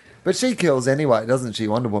shit. on. But she kills anyway, doesn't she,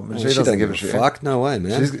 Wonder Woman? She doesn't give a shit. fuck. No way,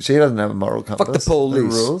 man. She doesn't have a moral compass. Fuck the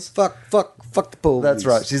police. The rules. Fuck the police. That's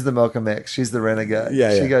right. She's the Malcolm X. She's the renegade.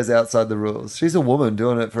 Yeah, She yeah. goes outside the rules. She's a woman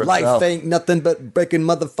doing it for Life herself. ain't nothing but breaking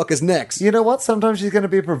motherfuckers' necks. You know what? Sometimes she's going to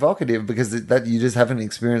be provocative because that you just haven't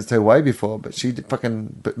experienced her way before. But she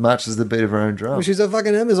fucking marches the beat of her own drum. Well, she's a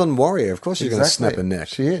fucking Amazon warrior. Of course she's going to snap her neck.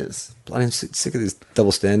 She is. Bloody sick of these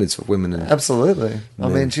double standards for women. And Absolutely. I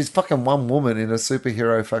mean, she's fucking one woman in a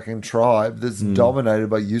superhero fucking tribe that's dominated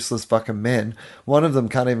by useless fucking men. One of them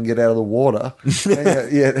can't even get out of the water.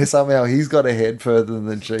 and yet somehow he's got a head further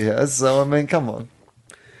than she has. So, I mean, come on.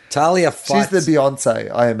 Talia She's fights. the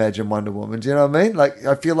Beyonce, I imagine, Wonder Woman. Do you know what I mean? Like,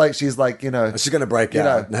 I feel like she's like, She's going to break you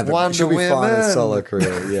out. know, And Wonder she'll be fine in a Women. solo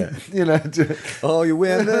career. Yeah. you know, Oh, you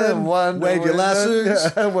women. Wonder Wave your Women.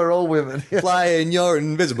 lassos. Yeah, we're all women. Yeah. Flying your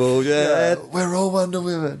invisible jet. Yeah, we're all Wonder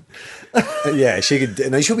Women. Yeah, she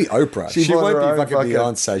could. No, she'll be Oprah. She bought won't her be own fucking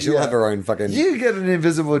Beyonce. She'll yeah. have her own fucking You get an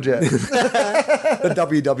invisible jet. the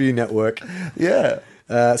WW network. Yeah.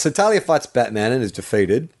 So Talia fights Batman and is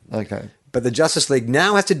defeated. Okay. But the Justice League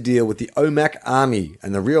now has to deal with the OMAC army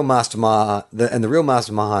and the real mastermind oh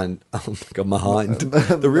my God,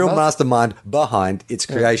 the real mastermind behind its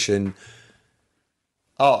creation.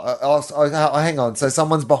 Hang on. So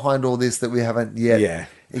someone's behind all this that we haven't yet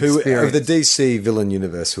Who of experienced. the DC villain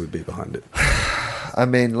universe who would be behind it? I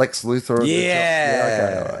mean, Lex Luthor.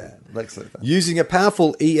 Okay, all right. Lex Luthor. Using a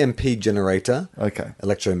powerful EMP generator. Okay.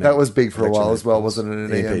 Electromagnetic. That was big for a while as well, wasn't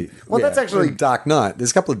it? An EMP. Well, that's actually Dark Knight.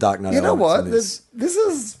 There's a couple of Dark Knight. You know elements what? in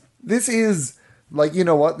this. This is like, you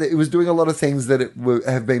know what? It was doing a lot of things that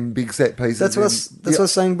have been big set pieces. That's what I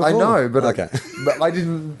was saying before. I know, but okay. but I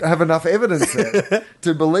didn't have enough evidence there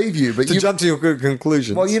to believe you. But To jump to your good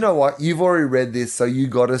conclusions. well, you know what? You've already read this, so you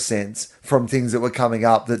got a sense from things that were coming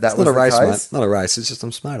up that it's was not a race, the case. mate. Not a race. It's just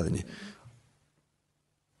I'm smarter than you.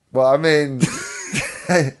 Well, I mean,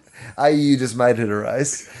 A, you just made it a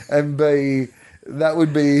race, and B, that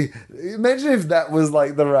would be. Imagine if that was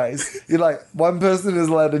like the race. You're like, one person is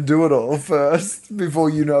allowed to do it all first before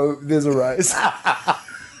you know there's a race. I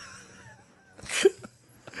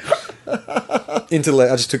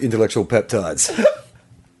just took intellectual peptides.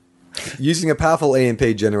 Using a powerful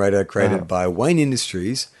EMP generator created by Wayne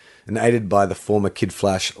Industries and aided by the former Kid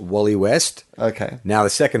Flash Wally West. Okay. Now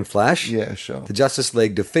the second Flash. Yeah, sure. The Justice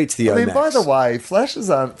League defeats the I mean, OMACs. by the way,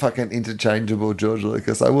 Flashes aren't fucking interchangeable, George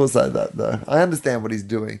Lucas. I will say that, though. I understand what he's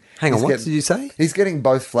doing. Hang on, He's what did you say? He's getting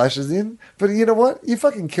both Flashes in, but you know what? You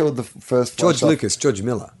fucking killed the first Flash George off. Lucas, George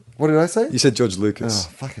Miller. What did I say? You said George Lucas.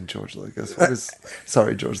 Oh, fucking George Lucas. What is...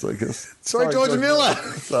 Sorry, George Lucas. Sorry, George Miller.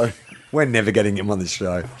 Sorry. We're never getting him on the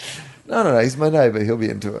show. No. He's my neighbour. He'll be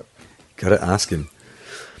into it. Gotta ask him.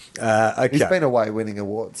 Okay. He's been away winning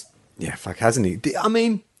awards. Yeah, fuck, hasn't he? I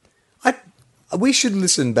mean, we should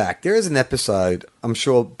listen back. There is an episode, I'm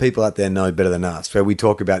sure people out there know better than us, where we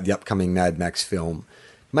talk about the upcoming Mad Max film,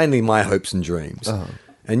 mainly My Hopes and Dreams. Uh-huh.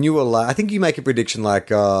 And you were like, I think you make a prediction like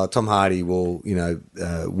Tom Hardy will,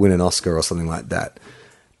 win an Oscar or something like that.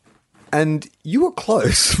 And you were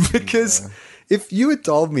close because if you had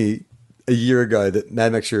told me a year ago that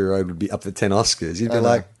Mad Max Fury Road would be up for 10 Oscars, you'd be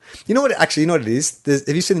like, you know what? Actually, you know what it is?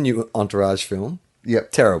 Have you seen the new Entourage film?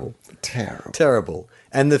 Yep. Terrible.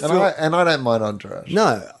 And the film, I don't mind Entourage.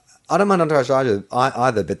 no, I don't mind Entourage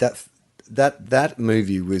either, but that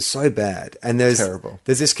movie was so bad. And Terrible.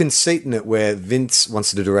 There's this conceit in it where Vince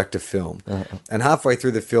wants to direct a film, and halfway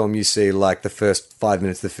through the film, you see like the first 5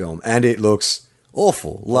 minutes of the film, and it looks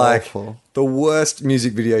awful, like Awful. the worst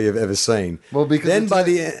music video you've ever seen. Well, because then by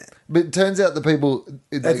the end. But it turns out the people...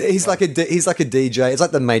 He's like a DJ. It's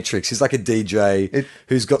like the Matrix. He's like a DJ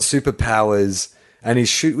who's got superpowers, and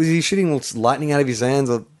was he shooting lightning out of his hands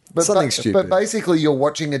or something stupid? But basically, you're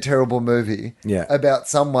watching a terrible movie about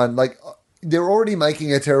someone like they're already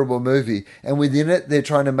making a terrible movie, and within it, they're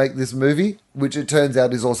trying to make this movie, which it turns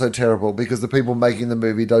out is also terrible because the people making the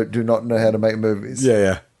movie do not know how to make movies.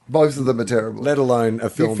 Yeah. Both of them are terrible. Let alone a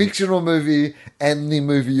film. The fictional movie and the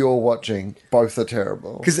movie you're watching, both are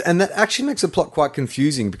terrible. And that actually makes the plot quite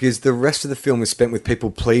confusing because the rest of the film is spent with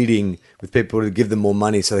people pleading with people to give them more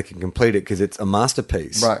money so they can complete it because it's a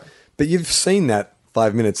masterpiece. Right. But you've seen that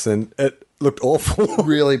 5 minutes and it looked awful.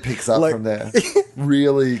 Really picks up from there.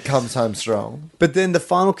 Really comes home strong. But then the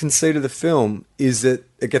final conceit of the film is that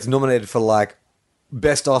it gets nominated for like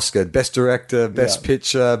Best Oscar, Best Director, Best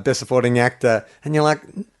Picture, Best Supporting Actor. And you're like...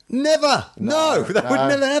 Never. No, that would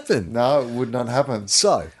never happen. No, it would not happen.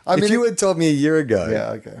 So, if you had told me a year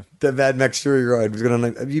ago that Mad Max Fury Road was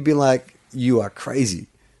going to... You'd be like, you are crazy.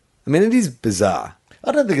 I mean, it is bizarre.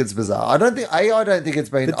 I don't think it's bizarre. I don't think it's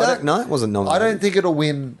been... The Dark Knight wasn't nominated. I don't think it'll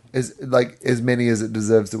win as many as it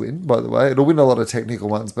deserves to win, by the way. It'll win a lot of technical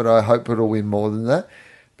ones, but I hope it'll win more than that.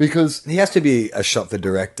 Because... He has to be a shot for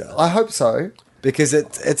director. I hope so. Because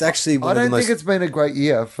it's actually one I of the don't most... think it's been a great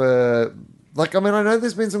year for... Like, I mean, I know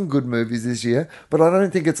there's been some good movies this year, but I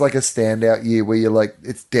don't think it's like a standout year where you're like,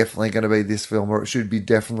 it's definitely going to be this film or it should be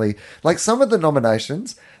definitely... Like, some of the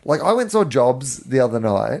nominations, like, I went and saw Jobs the other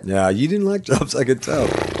night. Yeah, you didn't like Jobs, I could tell.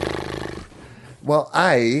 Well,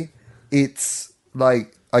 it's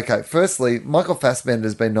like... Okay, firstly, Michael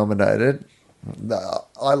Fassbender's been nominated.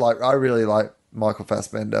 I really like Michael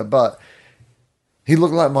Fassbender, but he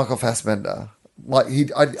looked like Michael Fassbender. Like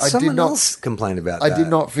I did Someone not. else complained about I that. did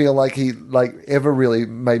not feel like he ever really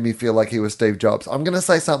made me feel like he was Steve Jobs. I'm going to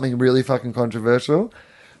say something really fucking controversial.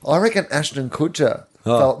 I reckon Ashton Kutcher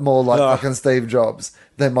felt more like fucking Steve Jobs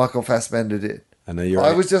than Michael Fassbender did. I know you're.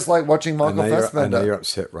 I was just like watching Michael I Fassbender. know you're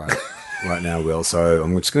upset right now, Will. So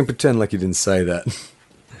I'm just going to pretend like you didn't say that.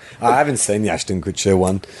 I haven't seen the Ashton Kutcher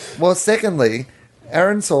one. Well, secondly,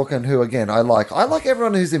 Aaron Sorkin, who again I like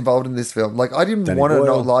everyone who's involved in this film. Like I didn't Danny want to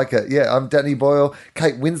Boyle. not like it. Yeah, I'm Danny Boyle,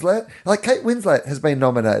 Kate Winslet. Like Kate Winslet has been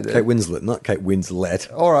nominated. Kate Winslet, not Kate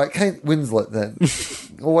Winslet. All right, Kate Winslet then,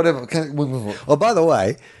 or whatever. Kate Winslet. Oh, by the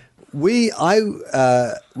way,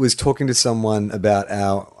 I was talking to someone about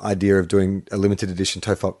our idea of doing a limited edition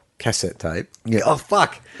TOFOP cassette tape. Yeah. Oh,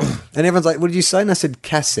 fuck. And everyone's like, what did you say? And I said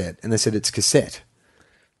cassette. And they said it's cassette.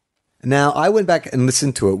 Now, I went back and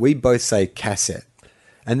listened to it. We both say cassette.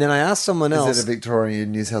 And then I asked someone else. Is it a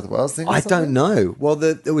Victorian New South Wales thing? Or I something? don't know. Well,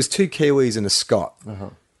 there was two Kiwis and a Scot.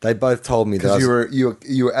 They both told me that. Because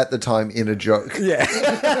you were at the time in a joke. Yeah.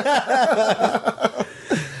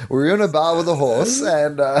 We were in a bar with a horse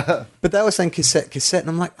and But they were saying cassette. And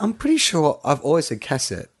I'm like, I'm pretty sure I've always said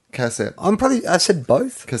cassette. cassette, I said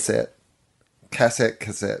both. cassette.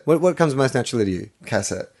 What comes most naturally to you?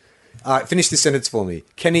 Cassette. All right, finish this sentence for me.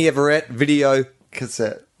 Kenny Everett, video.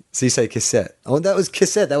 Cassette. So you say cassette. Oh, that was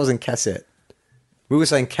cassette. That wasn't cassette. We were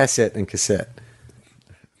saying cassette and cassette.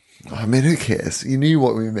 I mean, who cares? You knew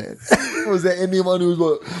what we meant. Was there anyone who was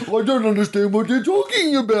like, I don't understand what you're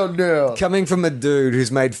talking about now? Coming from a dude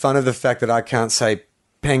who's made fun of the fact that I can't say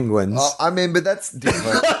penguins. I mean, but that's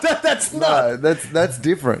different. That's not. No, that's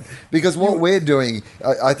different because what we're doing,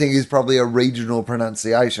 I think, is probably a regional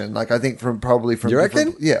pronunciation. Like I think from You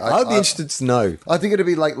reckon? different- Yeah, I'd be interested to know. I think it'd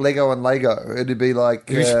be like Lego and Lego. It'd be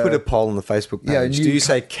like You should put a poll on the Facebook page. Do you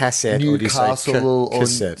say cassette or do you say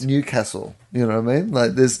cassette? Newcastle. You know what I mean?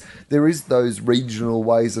 Like there is those regional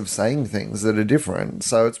ways of saying things that are different.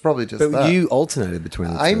 So it's probably just But that. you alternated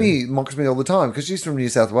between the two. Amy mocks me all the time because she's from New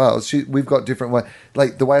South Wales. We've got different way,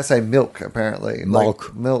 like the way I say milk. Apparently, Milk.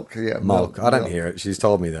 like, milk. Yeah, Milk. I don't milk. hear it. She's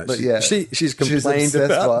told me that. But yeah, she's complained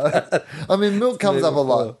obsessed about. by it. I mean, milk comes up a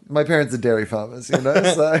lot. My parents are dairy farmers, you know.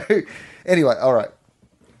 So anyway, all right.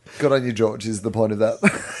 Good on you, George. Is the point of that?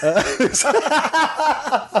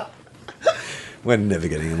 We're never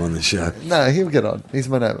getting him on the show. No, he'll get on. He's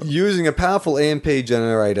my neighbour. Using a powerful EMP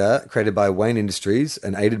generator created by Wayne Industries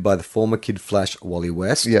and aided by the former Kid Flash Wally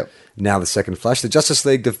West. Yep. Now the second Flash, the Justice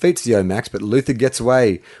League defeats the Omax, but Luthor gets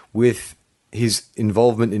away with his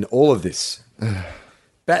involvement in all of this.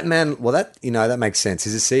 Batman, well, that makes sense.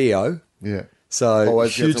 He's a CEO. Yeah. So,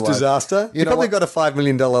 Always huge gets away. disaster. You You know probably what? got a $5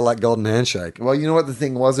 million golden handshake. Well, you know what the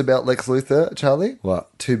thing was about Lex Luthor, Charlie?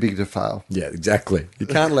 What? Too big to fail. Yeah, exactly. You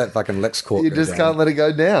can't let fucking LexCorp You go just down. can't let it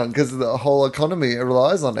go down because the whole economy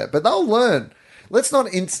relies on it. But they'll learn. Let's not,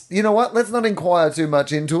 you know what? Let's not inquire too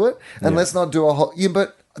much into it, and let's not do a whole. Yeah,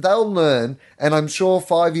 but they'll learn, and I'm sure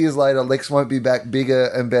 5 years later, Lex won't be back bigger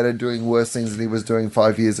and better, doing worse things than he was doing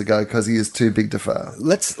 5 years ago because he is too big to fail.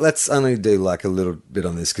 Let's only do like a little bit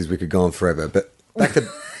on this because we could go on forever. But back to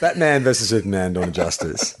Batman versus Superman: Dawn of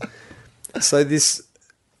Justice. So this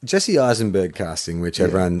Jesse Eisenberg casting, which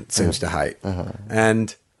everyone seems to hate,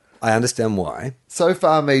 and I understand why. So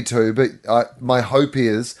far, me too. But my hope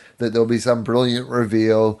is that there'll be some brilliant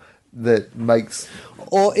reveal that makes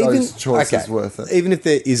Or even those choices worth it. Even if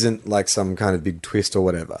there isn't like some kind of big twist or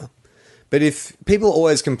whatever. But if people are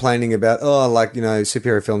always complaining about,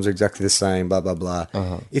 superhero films are exactly the same, blah, blah, blah.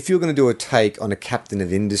 If you're going to do a take on a captain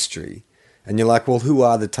of industry and you're like, well, who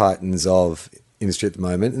are the titans of industry at the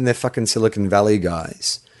moment? And they're fucking Silicon Valley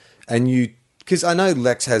guys. And because I know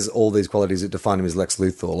Lex has all these qualities that define him as Lex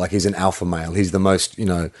Luthor. Like he's an alpha male. He's the most,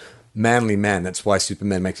 manly man. That's why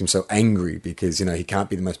Superman makes him so angry because, he can't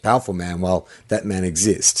be the most powerful man while that man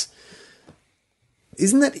exists.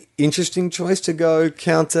 Isn't that interesting choice to go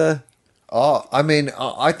counter? Oh, I mean,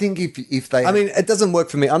 I think if they... I mean, it doesn't work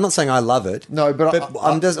for me. I'm not saying I love it. No, but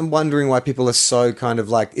I'm wondering why people are so kind of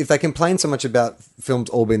like... If they complain so much about films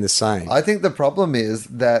all being the same. I think the problem is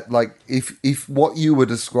that, like, if what you were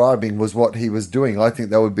describing was what he was doing, I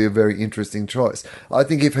think that would be a very interesting choice. I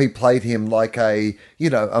think if he played him like a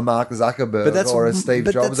Mark Zuckerberg or a Steve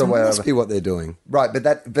Jobs or whatever... That must be what they're doing. Right, but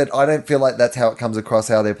I don't feel like that's how it comes across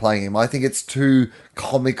how they're playing him. I think it's too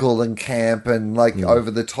comical and camp and over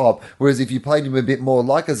the top. Whereas if you played him a bit more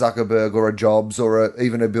like a Zuckerberg or a Jobs or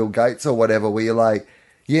even a Bill Gates or whatever, where you're like,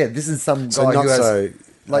 yeah, this is some guy who has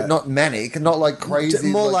not manic, not like crazy,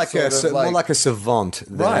 more like a savant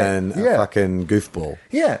than a fucking goofball.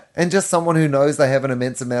 Yeah, and just someone who knows they have an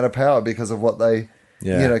immense amount of power because of what they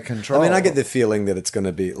control. I mean, I get the feeling that it's going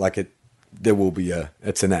to be like it. There will be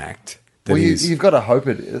it's an act. than Well, is you've got to hope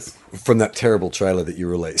it is. from that terrible trailer that you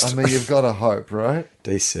released. I mean, you've got to hope, right?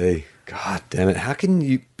 DC. God damn it. How can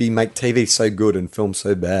you make TV so good and film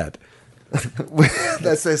so bad?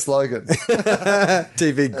 That's their slogan.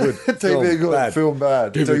 TV good. TV good, bad. film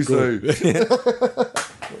bad. TV DC.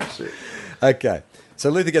 good. Okay.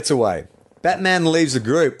 So Luthor gets away. Batman leaves the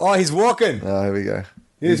group. Oh, he's walking. Oh, here we go.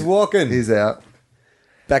 He's walking. He's out.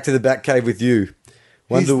 Back to the Batcave with you.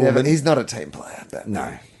 Wonder Woman. He's not a team player. Batman.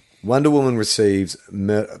 No. Wonder Woman receives...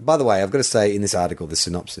 By the way, I've got to say in this article, the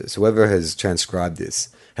synopsis, whoever has transcribed this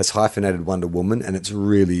has hyphenated Wonder Woman, and it's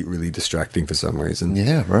really, really distracting for some reason.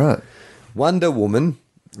 Yeah, right. Wonder Woman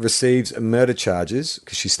receives murder charges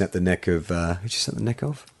because she snapped the neck of... who'd she snap the neck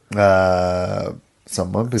of?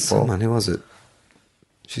 Someone before. Someone. Who was it?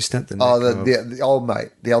 She snapped the neck of... the old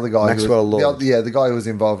mate. The other guy. Maxwell Lord. The guy who was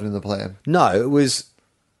involved in the plan. No, it was...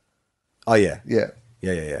 Oh, yeah. Yeah.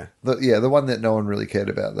 Yeah. The one that no one really cared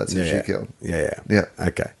about. That's who she killed. Yeah.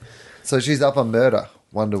 Okay. So she's up on murder.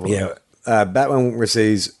 Wonder Woman. Yeah. Batman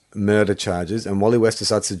receives murder charges, and Wally West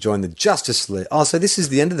decides to join the Justice League. Oh, so this is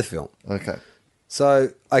the end of the film. Okay.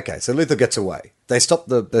 So Luthor gets away. They stop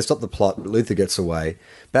the plot. But Luthor gets away.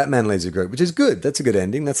 Batman leaves the group, which is good. That's a good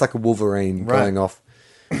ending. That's like a Wolverine going off.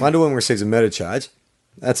 Wonder Woman receives a murder charge.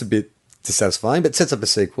 That's a bit dissatisfying, but sets up a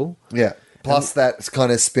sequel. Yeah. Plus that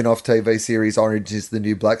kind of spin-off TV series Orange is the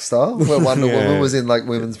New Black style, where Wonder Woman was in like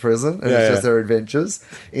women's prison and it's just their adventures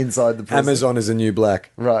inside the prison. Amazon is a new black.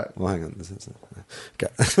 Right. Well, hang on. Okay.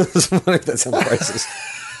 That sounds racist.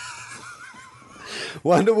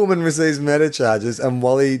 Wonder Woman receives murder charges and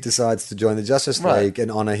Wally decides to join the Justice League and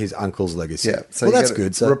honour his uncle's legacy. Yeah. So well, that's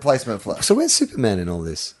good. So, replacement Flash. So where's Superman in all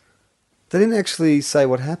this? They didn't actually say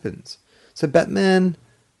what happens. So Batman...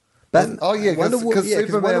 Oh yeah, because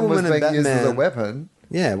Superman was being used as a weapon.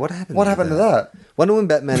 Yeah, what happened? What happened to that? Wonder Woman and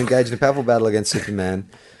Batman engaged in a powerful battle against Superman.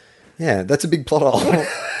 Yeah, that's a big plot hole.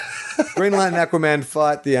 Green Lantern and Aquaman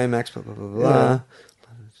fight the AMAX, blah, blah, blah, blah. Yeah.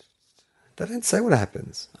 They don't say what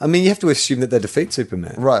happens. I mean, you have to assume that they defeat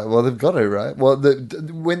Superman. Right, well, they've got to, right? Well,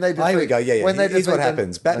 when they defeat... here we go, yeah. When Here's what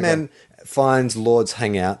happens. Batman finds Lord's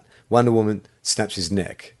hangout. Wonder Woman snaps his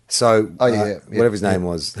neck. So, whatever his name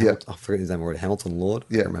was. I forget his name already. Hamilton Lord?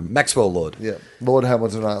 Yeah. I don't remember. Maxwell Lord. Yeah. Lord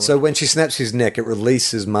Hamilton Island. So when she snaps his neck, it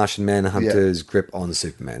releases Martian Manhunter's grip on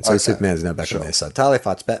Superman. So Superman is now back on their side. Talia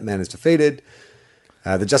fights Batman, is defeated.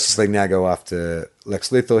 The Justice League now go after Lex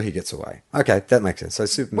Luthor. He gets away. Okay, that makes sense. So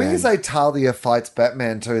Superman... When you say Talia fights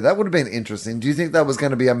Batman too, that would have been interesting. Do you think that was going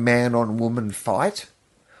to be a man-on-woman fight?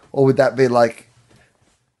 Or would that be like...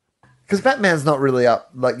 Because Batman's not really up,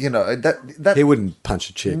 like, you know... that He wouldn't punch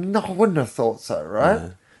a chick. No, I wouldn't have thought so, right?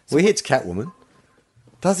 No. Well, he hits Catwoman.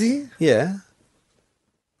 Does he? Yeah.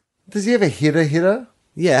 Does he ever hit her?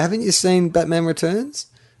 Yeah, haven't you seen Batman Returns?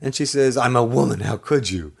 And she says, "I'm a woman, how could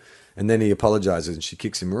you?" And then he apologizes and she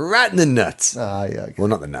kicks him right in the nuts. Ah, yeah. Okay. Well,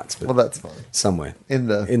 not the nuts, but... Well, that's fine. Somewhere. In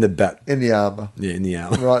the bat. In the armor. Yeah, in the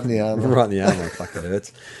armor. Right in the armor. Right in the armor. Fuck, that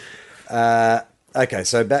hurts. Okay,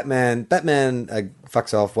 so Batman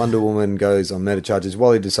fucks off. Wonder Woman goes on murder charges.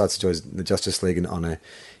 Wally decides to join the Justice League and honour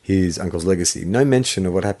his uncle's legacy. No mention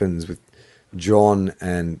of what happens with John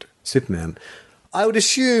and Superman. I would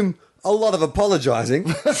assume a lot of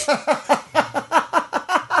apologising.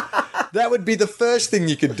 That would be the first thing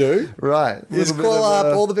you could do. Right. Is call up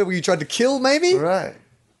all the people you tried to kill, maybe? Right.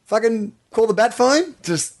 Fucking call the bat phone?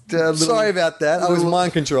 Just sorry about that. I was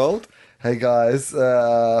mind controlled. Hey guys,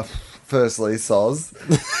 firstly, soz.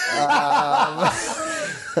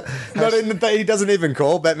 Not in the, he doesn't even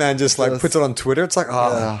call. Batman just like puts it on Twitter. It's like,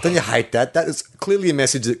 don't you hate that? That is clearly a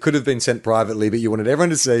message that could have been sent privately, but you wanted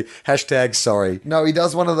everyone to see #sorry. No, he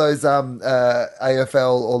does one of those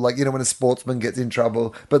AFL or like, you know, when a sportsman gets in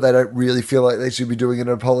trouble, but they don't really feel like they should be doing an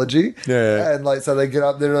apology. Yeah. And like, so they get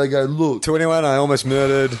up there and they go, look. To anyone I almost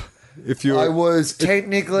murdered. I was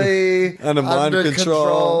technically under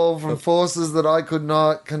control from forces that I could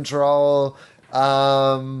not control.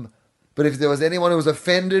 But if there was anyone who was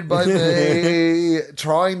offended by me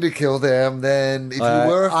trying to kill them, then if you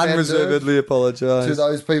were offended, unreservedly apologise to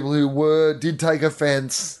those people who did take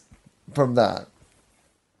offence from that.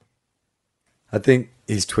 I think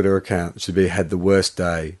his Twitter account should be "had the worst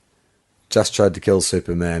day, just tried to kill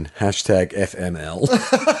Superman, #FML."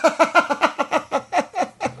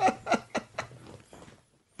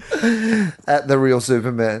 At the real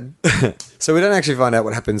Superman. So we don't actually find out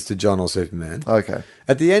what happens to John or Superman. Okay.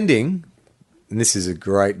 At the ending, and this is a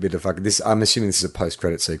great bit of fucking... I'm assuming this is a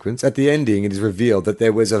post-credit sequence. At the ending, it is revealed that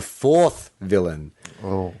there was a fourth villain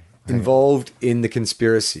involved in the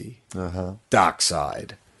conspiracy.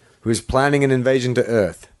 Darkseid, who is planning an invasion to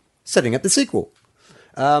Earth, setting up the sequel.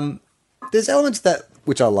 There's elements that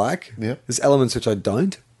which I like. Yeah. There's elements which I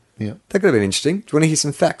don't. Yeah. That could have been interesting. Do you want to hear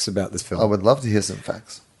some facts about this film? I would love to hear some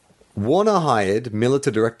facts. Warner hired Miller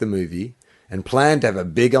to direct the movie and planned to have a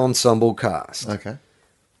big ensemble cast. Okay.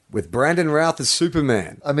 With Brandon Routh as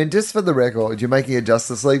Superman. I mean, just for the record, you're making a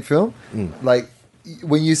Justice League film. Like,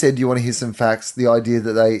 when you said you want to hear some facts, the idea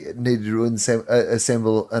that they needed to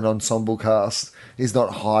assemble an ensemble cast is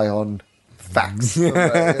not high on facts.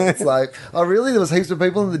 It's like, oh, really? There was heaps of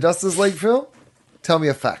people in the Justice League film? Tell me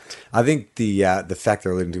a fact. I think the fact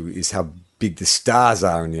they're alluding to is how big the stars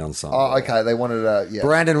are in the ensemble. Oh, okay. They wanted yeah.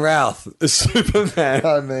 Brandon Routh as Superman.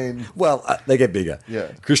 I mean... Well, they get bigger.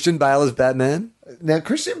 Yeah. Christian Bale as Batman. Now,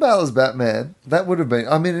 Christian Bale as Batman, that would have been...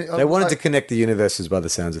 I mean... They wanted to connect the universes by the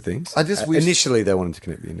sounds of things. I just wish... Initially, they wanted to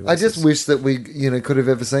connect the universes. I just wish that we, could have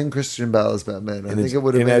ever seen Christian Bale as Batman. I think it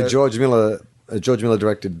would have been... George Miller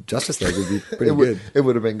directed Justice League would be pretty good. It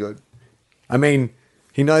would have been good. I mean,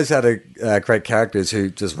 he knows how to create characters who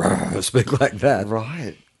just speak like that.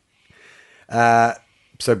 Right.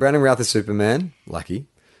 So Brandon Routh as Superman, lucky.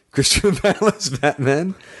 Christian Bale as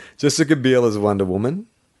Batman. Jessica Biel as Wonder Woman.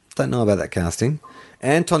 Don't know about that casting.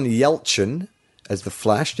 Anton Yelchin as the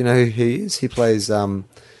Flash. Do you know who he is? He plays.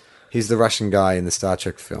 He's the Russian guy in the Star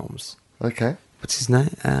Trek films. Okay. What's his name?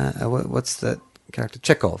 What's that character?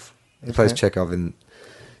 Chekhov. He plays Chekhov in.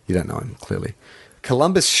 You don't know him clearly.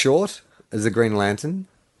 Columbus Short as the Green Lantern.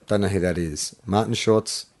 Don't know who that is. Martin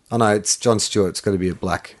Short's. Oh no, it's Jon Stewart. It's got to be a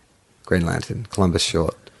black Green Lantern. Columbus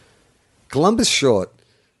Short. Columbus Short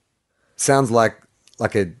sounds like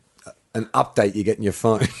an update you get in your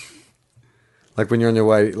phone. Like when you're on your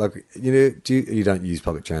way, like you don't use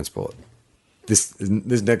public transport. This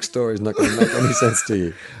next story is not going to make any sense to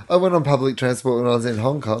you. I went on public transport when I was in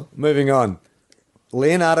Hong Kong. Moving on,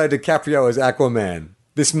 Leonardo DiCaprio as Aquaman.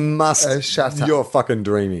 This must shut up. You're fucking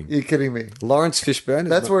dreaming. You're kidding me. Lawrence Fishburne.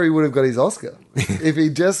 That's where he would have got his Oscar. If he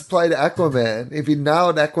just played Aquaman, if he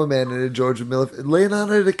nailed Aquaman in a George Miller...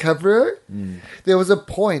 Leonardo DiCaprio? There was a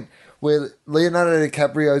point where Leonardo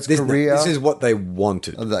DiCaprio's career... This is what they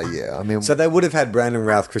wanted. Yeah, I mean... So they would have had Brandon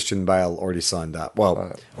Routh, Christian Bale already signed up.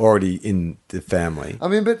 Well, already in the family. I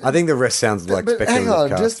mean, but... I think the rest sounds like but speculative hang on,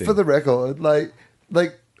 casting. just for the record, like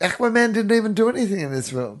Aquaman didn't even do anything in this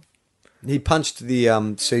film. He punched the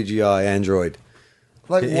CGI android.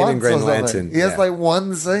 Like Him once and Green or something. Lantern. He has like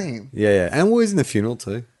one scene. Yeah. And he's in the funeral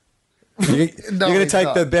too. You're going to he's take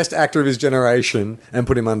not. the best actor of his generation and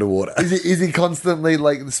put him underwater. Is he constantly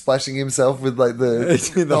like splashing himself with like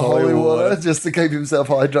the holy water just to keep himself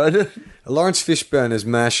hydrated? Lawrence Fishburne as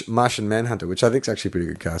Martian Manhunter, which I think is actually pretty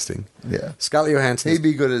good casting. Yeah. Scarlett Johansson. He'd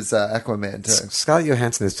be good as Aquaman too. Scarlett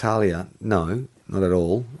Johansson as Talia. No, not at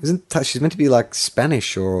all. She's meant to be like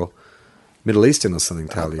Spanish or Middle Eastern or something,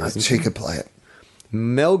 Talia. She could play it.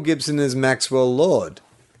 Mel Gibson as Maxwell Lord.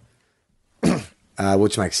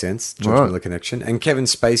 Which makes sense. George Miller connection. And Kevin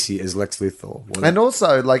Spacey as Lex Luthor. And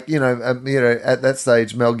also, at that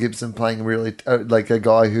stage, Mel Gibson playing really like a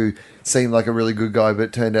guy who seemed like a really good guy,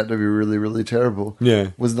 but turned out to be really, really terrible.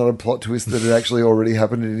 Yeah, was not a plot twist that had actually already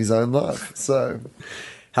happened in his own life. So,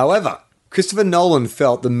 however, Christopher Nolan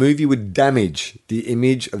felt the movie would damage the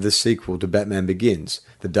image of the sequel to Batman Begins,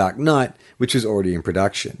 The Dark Knight, which was already in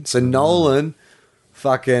production. So Nolan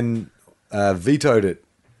fucking vetoed it.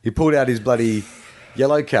 He pulled out his bloody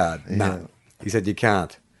yellow card. Yeah. No. He said, you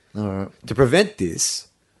can't. All right. To prevent this,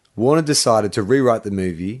 Warner decided to rewrite the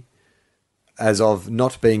movie as of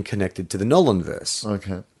not being connected to the Nolanverse.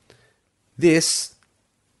 Okay. This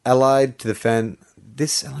allied to the fan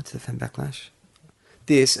backlash.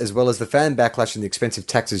 This, as well as the fan backlash and the expensive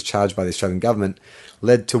taxes charged by the Australian government,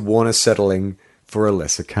 led to Warner settling for a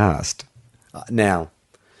lesser cast. Now...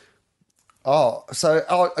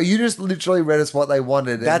 you just literally read us what they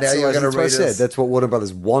wanted, and now you're going to read us. Said. That's what Warner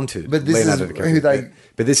Brothers wanted. But this Leonardo is DiCaprio. who they.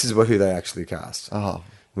 But this is who they actually cast. Oh,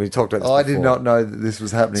 we talked about this. I before. did not know that this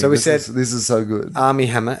was happening. So we this is so good. Armie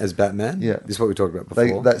Hammer as Batman. Yeah, this is what we talked about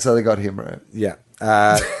before. So they got him right. Yeah,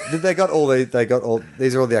 they got all.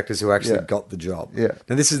 These are all the actors who actually got the job. Yeah.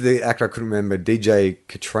 Now this is the actor I couldn't remember. DJ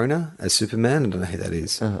Katrona as Superman. I don't know who that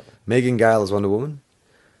is. Megan Gale as Wonder Woman.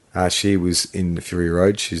 She was in Fury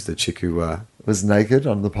Road. She's the chick who was naked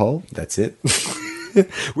on the pole. That's it.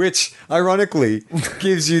 Which, ironically,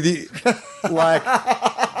 gives you the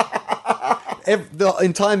the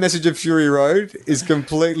entire message of Fury Road is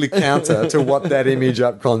completely counter to what that image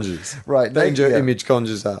up conjures. Right, image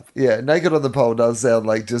conjures up. Yeah, naked on the pole does sound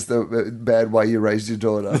like just a bad way you raised your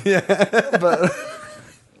daughter. Yeah, but.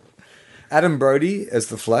 Adam Brody as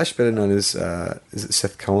the Flash, better known as is it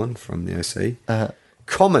Seth Cohen from the OC?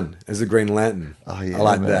 Common as the Green Lantern. Oh yeah, I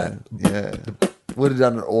like that. Yeah. Would have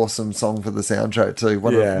done an awesome song for the soundtrack too.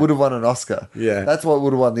 Yeah. Would have won an Oscar. Yeah. That's what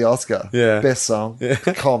would have won the Oscar. Yeah. Best song. Yeah.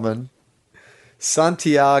 Common.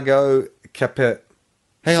 Santiago Capet.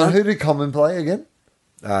 Hang on, who did Common play again?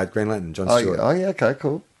 Green Lantern, John Oh Stewart. yeah, okay,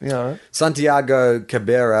 cool. Yeah, all right. Santiago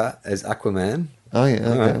Cabrera as Aquaman. Oh yeah, okay.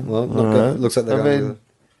 All right, well, not All good. right. Looks like they're I going mean, with it.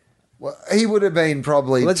 well, he would have been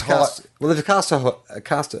probably. They've cast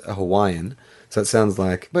a Hawaiian, so it sounds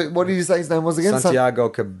like But what did you say his name was again? Santiago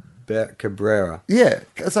Cabrera. Yeah,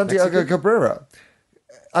 Santiago Mexican? Cabrera.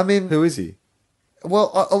 I mean, Who is he?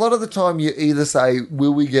 well, a lot of the time you either say,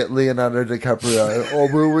 "Will we get Leonardo DiCaprio?"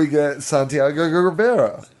 or "Will we get Santiago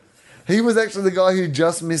Cabrera?" He was actually the guy who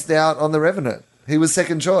just missed out on The Revenant. He was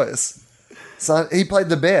second choice. He played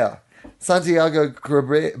the bear, Santiago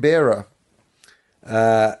Cabrera.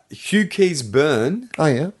 Hugh Keys Byrne Oh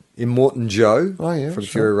yeah, in Morton Joe Oh, yeah, from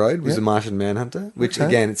sure. Fury Road was Yeah. the Martian Manhunter, which Okay.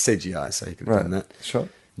 again, it's CGI, so he could have right. done that. Sure.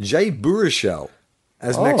 Jay Baruchel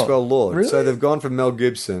as Oh, Maxwell Lord. really? So they've gone from Mel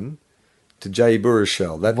Gibson to Jay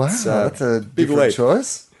Baruchel. Wow, That's, that's a big different leap.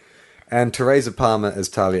 choice. And Teresa Palmer as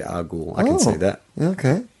Talia al Ghul. I can see that.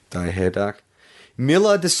 Okay. Dye hair dark.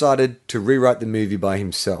 Miller decided to rewrite the movie by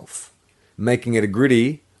himself, making it a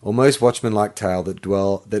gritty, almost Watchmen-like tale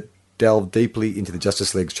that delved deeply into the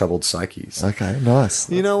Justice League's troubled psyches. Okay. Nice.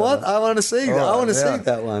 You know what? I want to see that. I want to yeah. see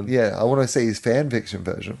that one. Yeah, I want to see his fan fiction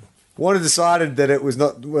version. Warner decided that it was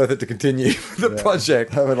not worth it to continue the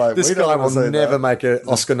project. They were like, This "We don't guy wanna will see never that. make an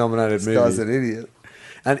Oscar-nominated This movie. guy's an idiot.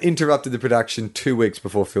 And interrupted the production 2 weeks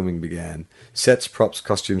before filming began. Sets, props,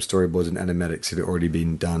 costumes, storyboards, and animatics had already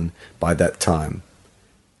been done by that time.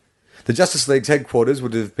 The Justice League's headquarters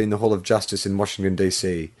would have been the Hall of Justice in Washington,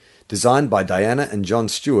 D.C., designed by Diana and John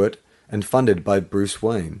Stewart and funded by Bruce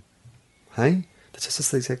Wayne. Hey? The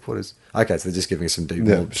Justice League's headquarters. Okay, so they're just giving us some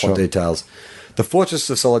more plot sure. details. The Fortress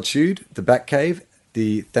of Solitude, the Batcave,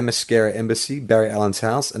 the Themyscira Embassy, Barry Allen's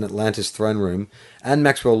house, and Atlantis throne room, and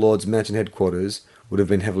Maxwell Lord's mansion headquarters would have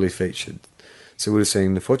been heavily featured. So we would have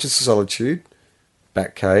seen the Fortress of Solitude,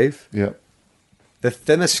 Batcave, Yep. the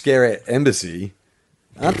Themyscira Embassy.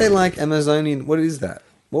 Aren't they like Amazonian? What is that?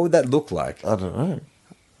 What would that look like? I don't know.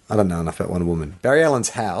 I don't know enough about Wonder Woman. Barry Allen's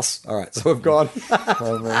house. All right, so we've gone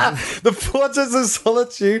the Fortress of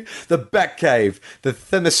Solitude, the Batcave, the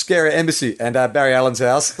Themyscira Embassy, and Barry Allen's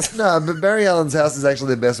house. No, but Barry Allen's house is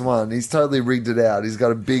actually the best one. He's totally rigged it out. He's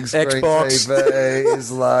got a big screen Xbox. TV.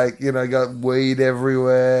 He's like, got weed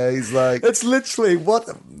everywhere. He's like, It's literally what.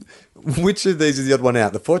 Which of these is the odd one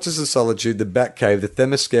out? The Fortress of Solitude, the Batcave, the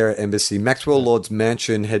Themyscira Embassy, Maxwell Lord's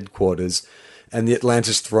mansion headquarters, and the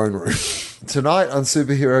Atlantis throne room. tonight on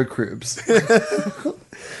Superhero Cribs.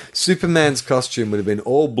 Superman's costume would have been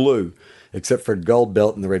all blue, except for a gold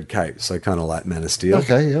belt and the red cape, so kind of like Man of Steel.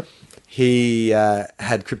 Okay, yep. He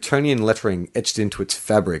had Kryptonian lettering etched into its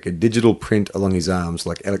fabric, a digital print along his arms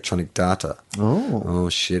like electronic data. Oh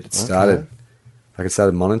shit, it started. Like it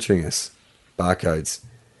started monitoring us. Barcodes.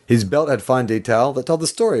 His belt had fine detail that told the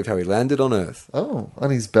story of how he landed on Earth. Oh, on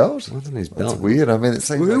his belt? What's on his That's belt? weird. I mean, it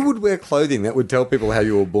seems Who like, would wear clothing that would tell people how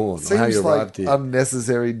you were born or how seems you like arrived here?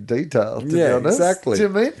 unnecessary detail, to be Yeah, honest. exactly. Do you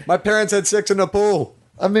mean? My parents had sex in a pool.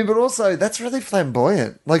 I mean, but also, that's really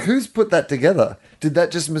flamboyant. Like, who's put that together? Did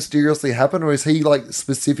that just mysteriously happen, or is he, like,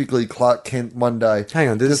 specifically Clark Kent one day? Hang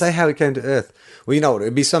on, did it say how he came to Earth? Well, you know what? It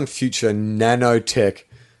would be some future nanotechnology.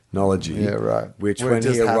 Yeah, right. Which, Where it when he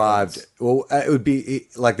just arrived, happens. well, it would be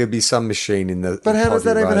like there'd be some machine in the. But how pod does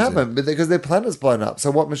that he even arrives in. happen? Because their planet's blown up.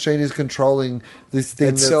 So what machine is controlling this thing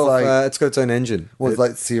Itself, that's like, it's got its own engine. it's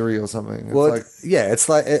like Siri or something? It's Well, like, it's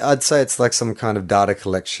like I'd say it's like some kind of data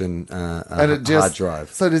collection and it just, hard drive.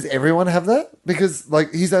 So does everyone have that? Because like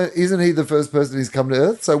isn't he the first person who's come to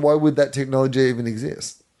Earth? So why would that technology even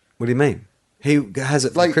exist? What do you mean? He has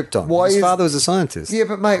it Like, from Krypton. why His is- father was a scientist. Yeah,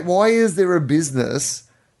 but mate, why is there a business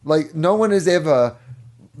like no one has ever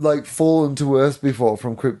like fallen to Earth before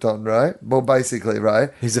from Krypton, right? Well, basically, right?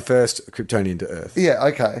 He's the first Kryptonian to Earth. Yeah,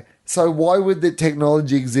 okay. So why would the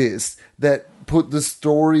technology exist that put the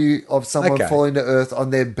story of someone Okay. falling to Earth on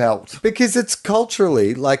their belt? Because it's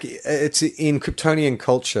culturally, like, it's in Kryptonian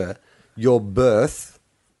culture, your birth,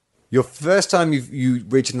 your first time you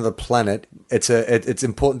reach another planet, it's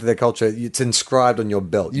important to their culture. It's inscribed on your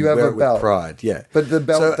belt. You have wear a it with belt. pride, yeah. But the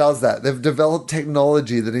belt So- does that. They've developed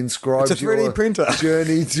technology that inscribes It's a 3D your printer.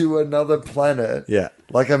 journey to another planet. Yeah.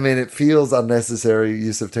 Like, I mean, it feels unnecessary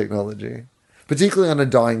use of technology. Particularly on a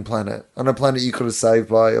dying planet. On a planet you could have saved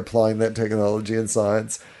by applying that technology and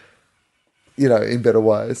science, in better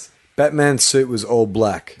ways. Batman's suit was all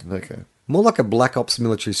black. Okay. More like a Black Ops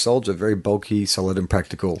military soldier, very bulky, solid, and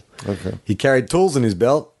practical. Okay. He carried tools in his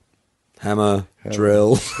belt. Hammer,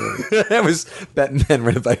 drill. That was Batman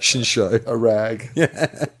renovation show. A rag.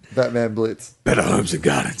 Yeah. Batman Blitz. Better homes and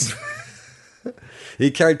gardens. He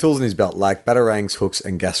carried tools in his belt like batarangs, hooks,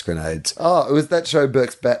 and gas grenades. Oh, it was that show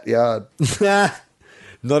Burke's Backyard.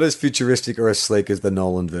 Not as futuristic or as sleek as the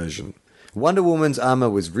Nolan version. Wonder Woman's armor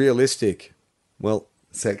was realistic. Well,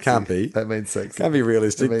 Sexy. can't be. That means sexy. Can't be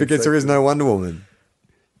realistic That means because there is sexy. no Wonder Woman.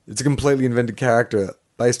 It's a completely invented character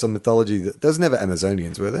based on mythology. There's never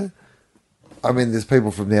Amazonians, were there? I mean, there's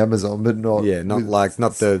people from the Amazon, but not... Yeah, not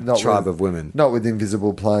the tribe of women. Not with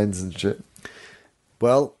invisible planes and shit.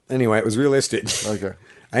 Well, anyway, it was realistic. Okay.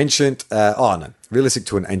 Realistic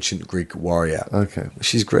to an ancient Greek warrior. Okay.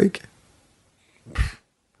 She's Greek?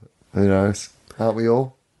 Who knows? Aren't we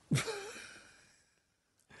all?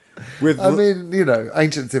 With I mean,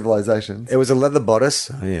 ancient civilizations. it was a leather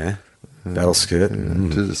bodice. Oh, yeah. Battle skirt.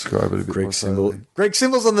 To describe it a bit Greek more symbol. slowly. Greek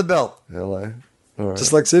symbols on the belt. Hello. All right.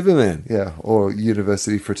 Just like Superman. Yeah, or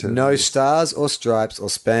university fraternity. No stars or stripes or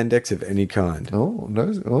spandex of any kind. Oh,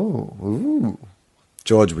 no. Oh, ooh.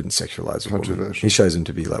 George wouldn't sexualize a woman. Controversial. He shows him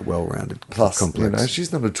to be like well-rounded, Plus, complex.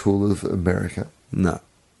 she's not a tool of America. No.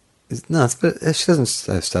 She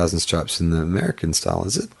doesn't have stars and stripes in the American style,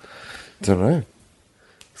 is it? Don't know.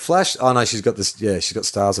 Flash. Oh no, she's got this. Yeah, she's got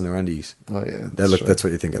stars on her undies. Oh, yeah. That's what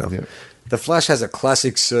you're thinking of. Yeah. The Flash has a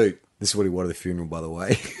classic suit. This is what he wore to the funeral, by the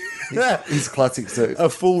way. His classic suit. A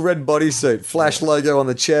full red bodysuit, Flash logo on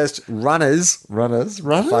the chest, runners. Runners?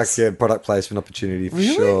 Fuck yeah, product placement opportunity for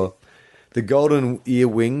Really? sure. The golden ear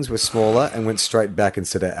wings were smaller and went straight back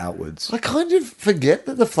instead of outwards. I kind of forget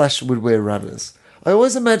that the Flash would wear runners. I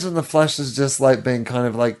always imagine the Flash as just like being kind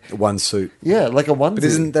of like, One suit. yeah, like a onesie. But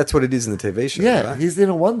isn't that's what it is in the TV show? Yeah, right? he's in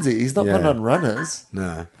a onesie. He's not Yeah. putting on runners.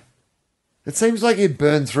 No. It seems like he'd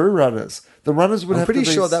burn through runners. The runners would I'm have to pretty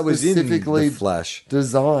be sure that was in specifically the Flash.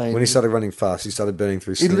 designed. When he started running fast, he started burning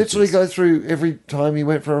through He'd sneakers. literally go through every time he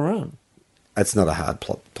went for a run. That's not a hard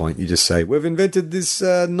plot point. You just say, we've invented this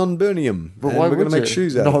non-burnium, But and why we're going would to make you?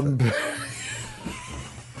 shoes out of it.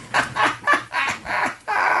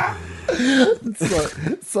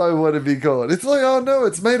 So what have you called? It's like, oh no,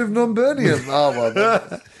 it's made of non-burnium. Oh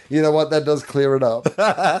well, you know what? That does clear it up.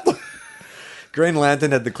 Green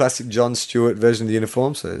Lantern had the classic John Stewart version of the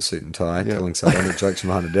uniform, so a suit and tie, Yeah. telling sardonic jokes from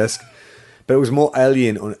behind a desk. But it was more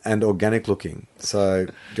alien and organic looking. So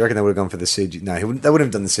do you reckon they would have gone for the CGI? No, they wouldn't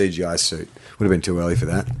have done the CGI suit. Would have been too early for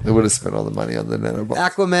that. They would have spent all the money on the nanobots.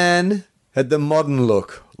 Aquaman had the modern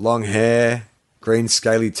look. Long hair, green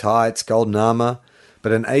scaly tights, golden armor,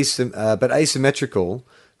 but asymmetrical,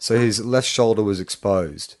 so his left shoulder was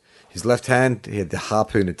exposed. His left hand, he had the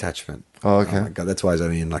harpoon attachment. Oh, okay. Oh my God, that's why he's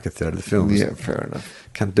only in like a third of the film. Yeah, fair enough.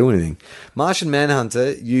 Can't do anything. Martian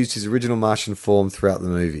Manhunter used his original Martian form throughout the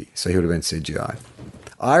movie, so he would have been CGI.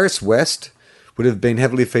 Iris West would have been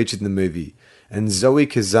heavily featured in the movie, and Zoe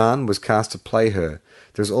Kazan was cast to play her.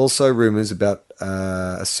 There's also rumours about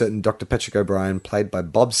a certain Dr. Patrick O'Brien, played by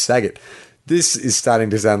Bob Saget. This is starting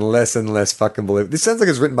to sound less and less fucking believable. This sounds like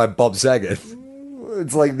it's written by Bob Saget.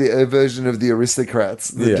 It's like the version of the Aristocrats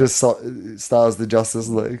that Yeah. just stars the Justice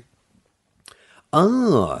League.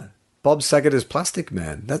 Ah, Bob Saget as Plastic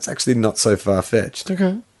Man. That's actually not so far-fetched.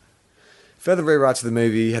 Okay. Further rewrites of the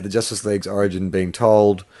movie had the Justice League's origin being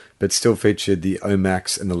told, but still featured the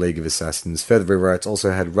Omax and the League of Assassins. Further rewrites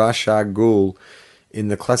also had Ra's al Ghul in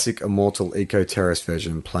the classic Immortal Eco-Terrorist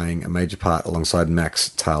version, playing a major part alongside Max,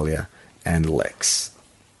 Talia, and Lex.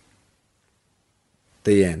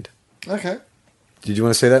 The end. Okay. Did you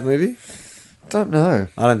want to see that movie? Don't know.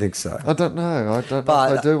 I don't think so. I don't know. I don't know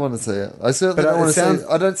But- if I do want to see it. I certainly But don't it want to sounds- see.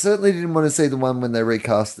 I don't certainly didn't want to see the one when they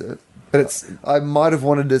recast it. But it's I might have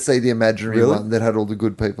wanted to see the imaginary Really? one that had all the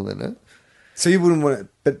good people in it. so you wouldn't want it.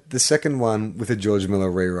 But the second one with a George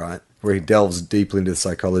Miller rewrite, where he delves deeply into the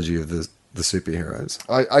psychology of the superheroes.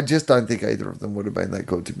 I just don't think either of them would have been that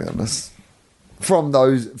good, to be honest. From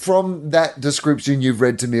that description you've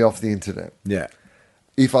read to me off the internet. Yeah.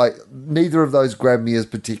 Neither of those grabbed me as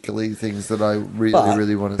particularly things that I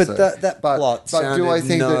really want to but say. that plot sounded do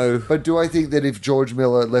I think that if George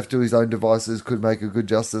Miller left to his own devices could make a good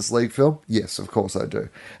Justice League film? Yes, of course I do.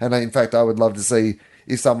 And in fact, I would love to see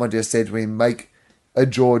if someone just said to me, make a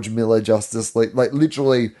George Miller Justice League, like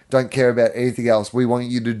literally don't care about anything else. We want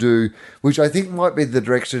you to do, which I think might be the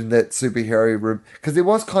direction that superhero, because there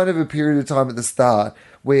was kind of a period of time at the start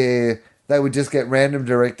where they would just get random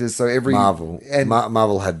directors. So every Marvel. and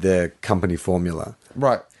Marvel had their company formula.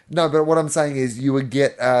 right. No, but what I'm saying is you would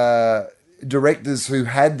get directors who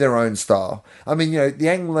had their own style. I mean, the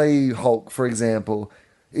Ang Lee Hulk, for example,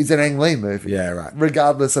 is an Ang Lee movie. Yeah, right.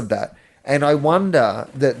 Regardless of that. And I wonder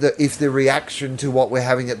that if the reaction to what we're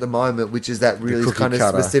having at the moment, which is that really cookie kind of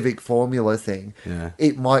cutter. specific formula thing, Yeah.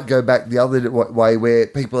 it might go back the other way where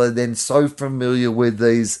people are then so familiar with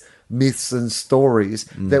these myths and stories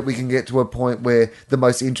that we can get to a point where the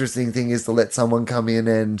most interesting thing is to let someone come in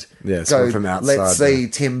and Yeah, go, someone from outside, let's see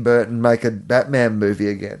Tim Burton make a Batman movie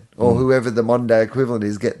again. Or whoever the modern day equivalent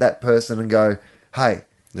is, get that person and go, hey,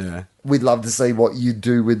 Yeah. we'd love to see what you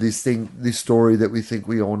do with this thing, this story that we think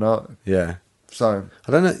we all know. Yeah. So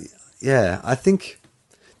I don't know. Yeah, I think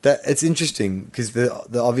that it's interesting because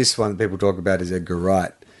the obvious one that people talk about is Edgar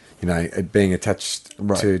Wright, you know, it being attached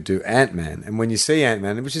to do Ant-Man. And when you see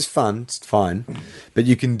Ant-Man, which is fun, it's fine, but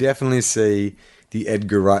you can definitely see the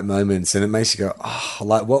Edgar Wright moments and it makes you go, oh,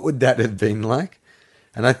 like, what would that have been like?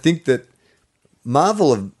 And I think that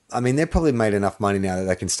Marvel have, I mean, they've probably made enough money now that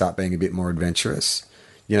they can start being a bit more adventurous.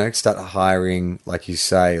 You know, start hiring, like you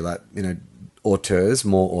say, like, you know,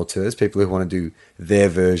 more auteurs, people who want to do their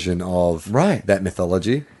version of that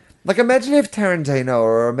mythology. like, imagine if Tarantino,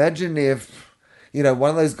 or imagine if, you know, one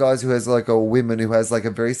of those guys who has like a women who has like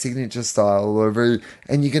a very signature style or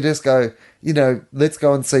and you can just go, you know, let's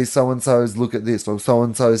go and see so and so's look at this or so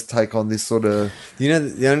and so's take on this sort of.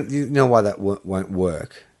 You know why that won't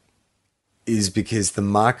work is because the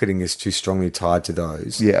marketing is too strongly tied to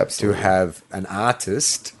those. Yeah, absolutely. To have an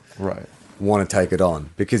artist Right. want to take it on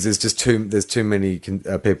because there's just too many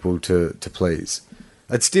people to please.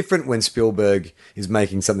 It's different when Spielberg is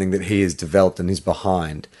making something that he has developed and he's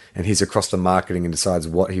behind and he's across the marketing and decides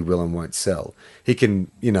what he will and won't sell. He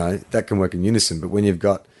can, you know, that can work in unison. But when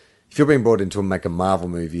if you're being brought in to make a Marvel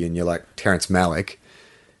movie and you're like Terrence Malick,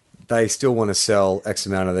 they still want to sell X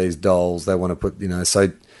amount of these dolls. They want to put, you know,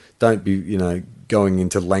 so don't be, you know, going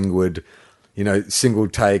into languid, you know, single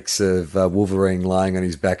takes of Wolverine lying on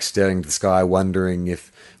his back staring at the sky wondering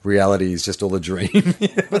if reality is just all a dream.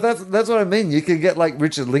 But that's what I mean. You could get like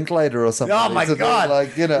Richard Linklater or something. Oh my God!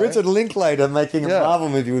 Like, you know, Richard Linklater making a Marvel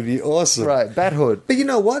movie would be awesome. Right, Bat Hood. But you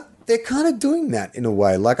know what? They're kind of doing that in a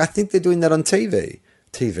way. Like I think they're doing that on TV,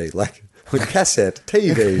 like on cassette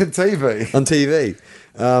TV, TV on TV.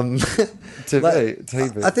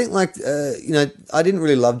 TV. I think like you know, I didn't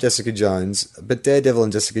really love Jessica Jones, but Daredevil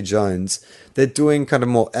and Jessica Jones, they're doing kind of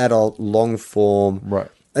more adult, long form. Right.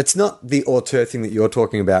 It's not the auteur thing that you're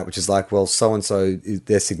talking about, which is like, well, so and so,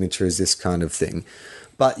 their signature is this kind of thing.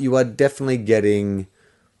 But you are definitely getting,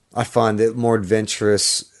 I find that more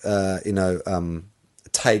adventurous,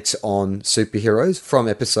 takes on superheroes from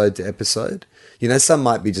episode to episode. You know, some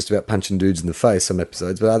might be just about punching dudes in the face, some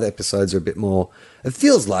episodes, but other episodes are a bit more, it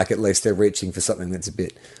feels like at least they're reaching for something that's a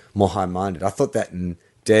bit more high-minded. I thought that in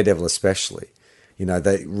Daredevil especially. You know,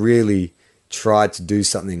 they really tried to do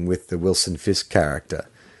something with the Wilson Fisk character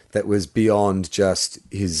that was beyond just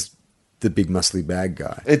the big muscly bad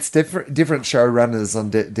guy. It's different showrunners on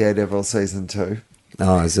Daredevil season 2.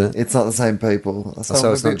 Oh, is it? It's not the same people.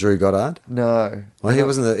 So it's not Drew Goddard? No. Well, he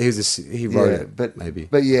wasn't. He wrote it, but maybe.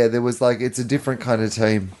 But yeah, there was like, it's a different kind of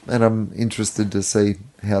team, and I'm interested to see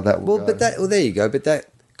how that will go. Well, there you go. But that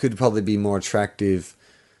could probably be more attractive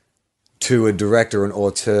to a director or an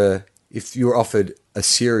auteur if you were offered a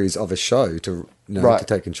series of a show to to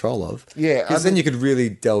take control of. Yeah, because then you could really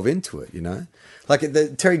delve into it. You know, like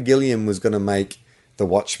Terry Gilliam was going to make The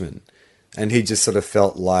Watchmen, and he just sort of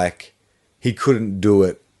felt like he couldn't do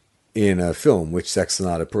it in a film, which Zack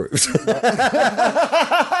Snyder proved.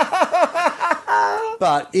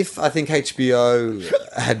 But if I think HBO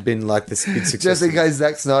had been like this big success, just in case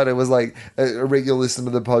Zack Snyder was like a regular listener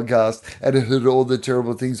to the podcast and had heard all the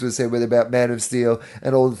terrible things we've said about Man of Steel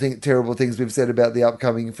and all the terrible things we've said about the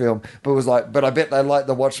upcoming film, but was like, but I bet they like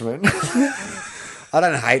The Watchmen. I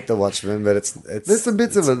don't hate The Watchmen, but it's there's some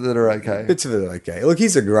bits of it that are okay. Bits of it are okay. Look,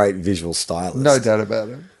 he's a great visual stylist, no doubt about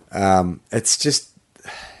it. It's just,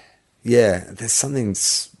 yeah, there's something.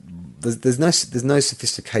 There's no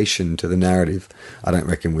sophistication to the narrative, I don't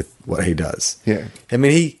reckon, with what he does. Yeah. I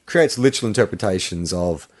mean, he creates literal interpretations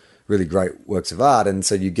of really great works of art, and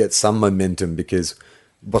so you get some momentum because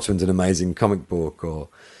Watchmen's an amazing comic book, or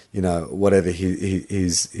you know, whatever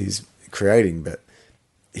he's creating. But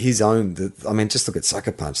his own, I mean, just look at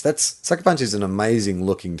Sucker Punch. Sucker Punch is an amazing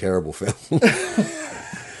looking, terrible film.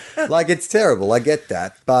 Like, it's terrible, I get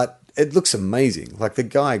that, but it looks amazing. Like, the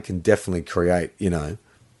guy can definitely create, you know,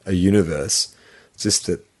 a universe. It's just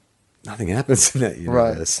that nothing happens in that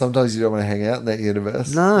universe. Right. Sometimes you don't want to hang out in that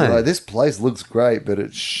universe. No. You're like, this place looks great, but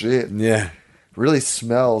it's shit. Yeah. Really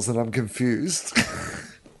smells, and I'm confused.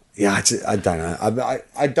 Yeah, I don't know.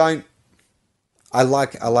 I don't. I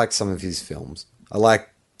like some of his films. I like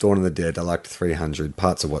Dawn of the Dead. I liked 300.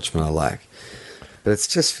 Parts of Watchmen I like. But it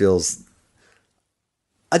just feels...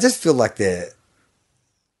 I just feel like they're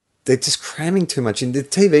just cramming too much in. The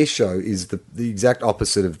TV show is the exact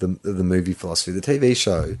opposite of the movie philosophy. The TV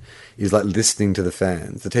show is like listening to the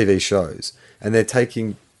fans, the TV shows, and they're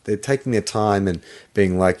taking their time and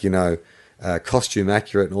being like, costume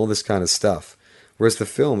accurate and all this kind of stuff. Whereas the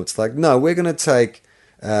film, it's like, no, we're going to take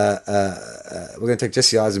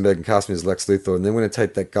Jesse Eisenberg and cast him as Lex Luthor, and then we're going to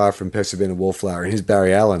take that guy from Percy Been a Wallflower and he's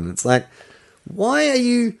Barry Allen. It's like, why are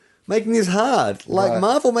you making this hard? Like, right.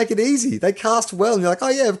 Marvel make it easy. They cast well, and you're like, oh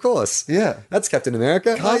yeah, of course. Yeah. That's Captain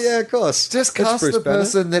America. Oh yeah, of course. Just cast the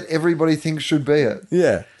person that everybody thinks should be it.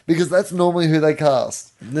 Yeah. Because that's normally who they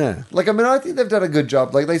cast. Yeah. Like, I mean, I think they've done a good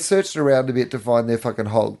job. Like, they searched around a bit to find their fucking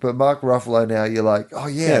Hulk. But Mark Ruffalo now, you're like, oh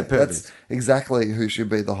yeah, that's exactly who should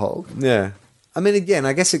be the Hulk. Yeah. I mean, again,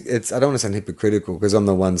 I guess it's. I don't want to sound hypocritical because I'm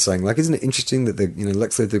the one saying, like, isn't it interesting that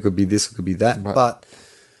Lex Luthor could be this, could be that? Right. But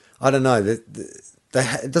I don't know.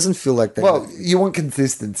 It doesn't feel like that. Well, you want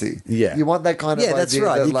consistency. Yeah. You want that kind of idea. Yeah, that's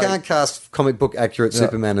right. You can't cast comic book accurate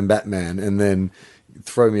Superman and Batman and then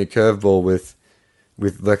throw me a curveball with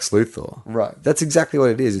Lex Luthor. Right. That's exactly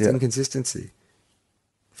what it is. It's inconsistency.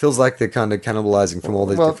 Feels like they're kind of cannibalizing from all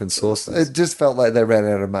these different sources. It just felt like they ran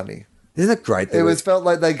out of money. Isn't that great? Felt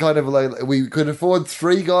like they kind of like, we could afford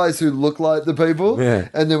 3 guys who look like the people, and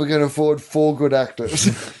then we're going to afford 4 good actors.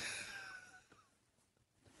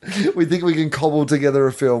 We think we can cobble together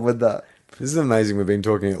a film with that. This is amazing. We've been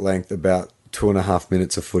talking at length about 2.5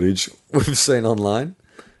 minutes of footage we've seen online.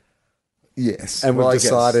 Yes. And we've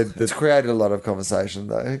decided that it's created a lot of conversation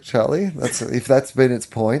though, Charlie. If that's been its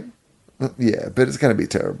point. Yeah, but it's going to be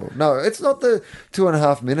terrible. No, it's not the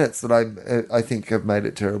 2.5 minutes that I think have made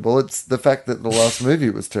it terrible. It's the fact that the last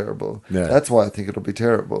movie was terrible. Yeah. That's why I think it'll be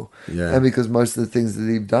terrible. Yeah. And because most of the things that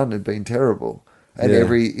he's done have been terrible. And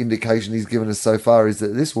every indication he's given us so far is that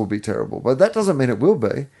this will be terrible. But that doesn't mean it will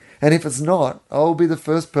be. And if it's not, I'll be the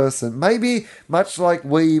first person, maybe much like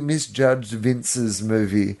we misjudged Vince's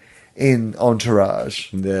movie in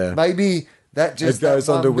Entourage. Yeah. Maybe that just goes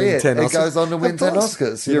on to win 10 Oscars. It goes on to win 10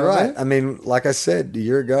 Oscars. You're right. I mean, like I said a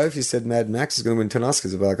year ago, if you said Mad Max is going to win 10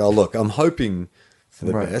 Oscars, I'd be like, oh, look, I'm hoping for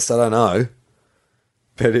the best. I don't know.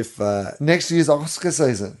 But if... next year's Oscar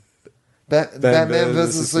season. Batman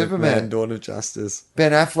versus Superman. Dawn of Justice.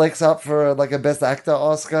 Ben Affleck's up for a Best Actor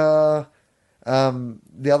Oscar.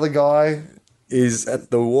 The other guy... is at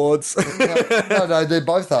the awards. no, they're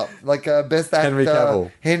both up. Best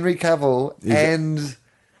Actor... Henry Cavill and...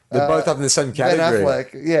 They're both up in the same category. Ben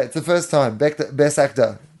Affleck. Yeah, it's the first time. Best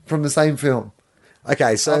Actor from the same film.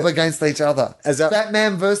 Okay, so... up against each other.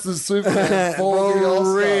 Batman versus Superman for the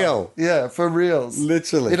Oscar. Real. Yeah, for reals.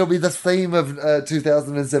 Literally. It'll be the theme of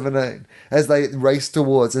 2017 as they race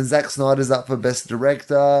towards. And Zack Snyder's up for Best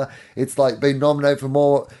Director. It's been nominated for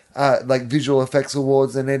more visual effects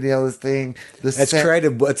awards than any other thing.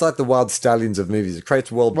 Created. It's like the Wild Stallions of movies. It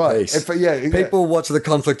creates world peace. People watch the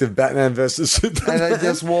conflict of Batman versus Superman. And they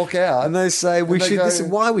just walk out. And they say, this is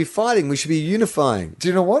why are we fighting? We should be unifying. Do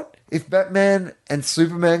you know what? If Batman and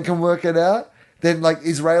Superman can work it out, then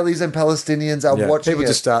Israelis and Palestinians are watching people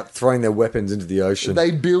just start throwing their weapons into the ocean.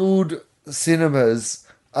 They build cinemas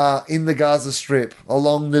in the Gaza Strip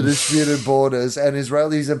along the disputed borders, and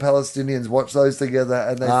Israelis and Palestinians watch those together,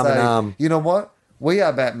 and they say, you know what? We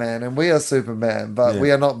are Batman and we are Superman, but we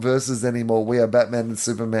are not versus anymore. We are Batman and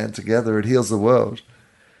Superman together. It heals the world.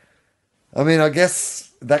 I mean, I guess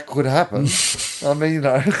that could happen. I mean,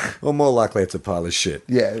 Well, more likely it's a pile of shit.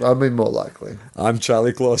 Yeah, I mean, more likely. I'm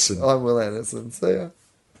Charlie Clausen. I'm Will Anderson. See ya.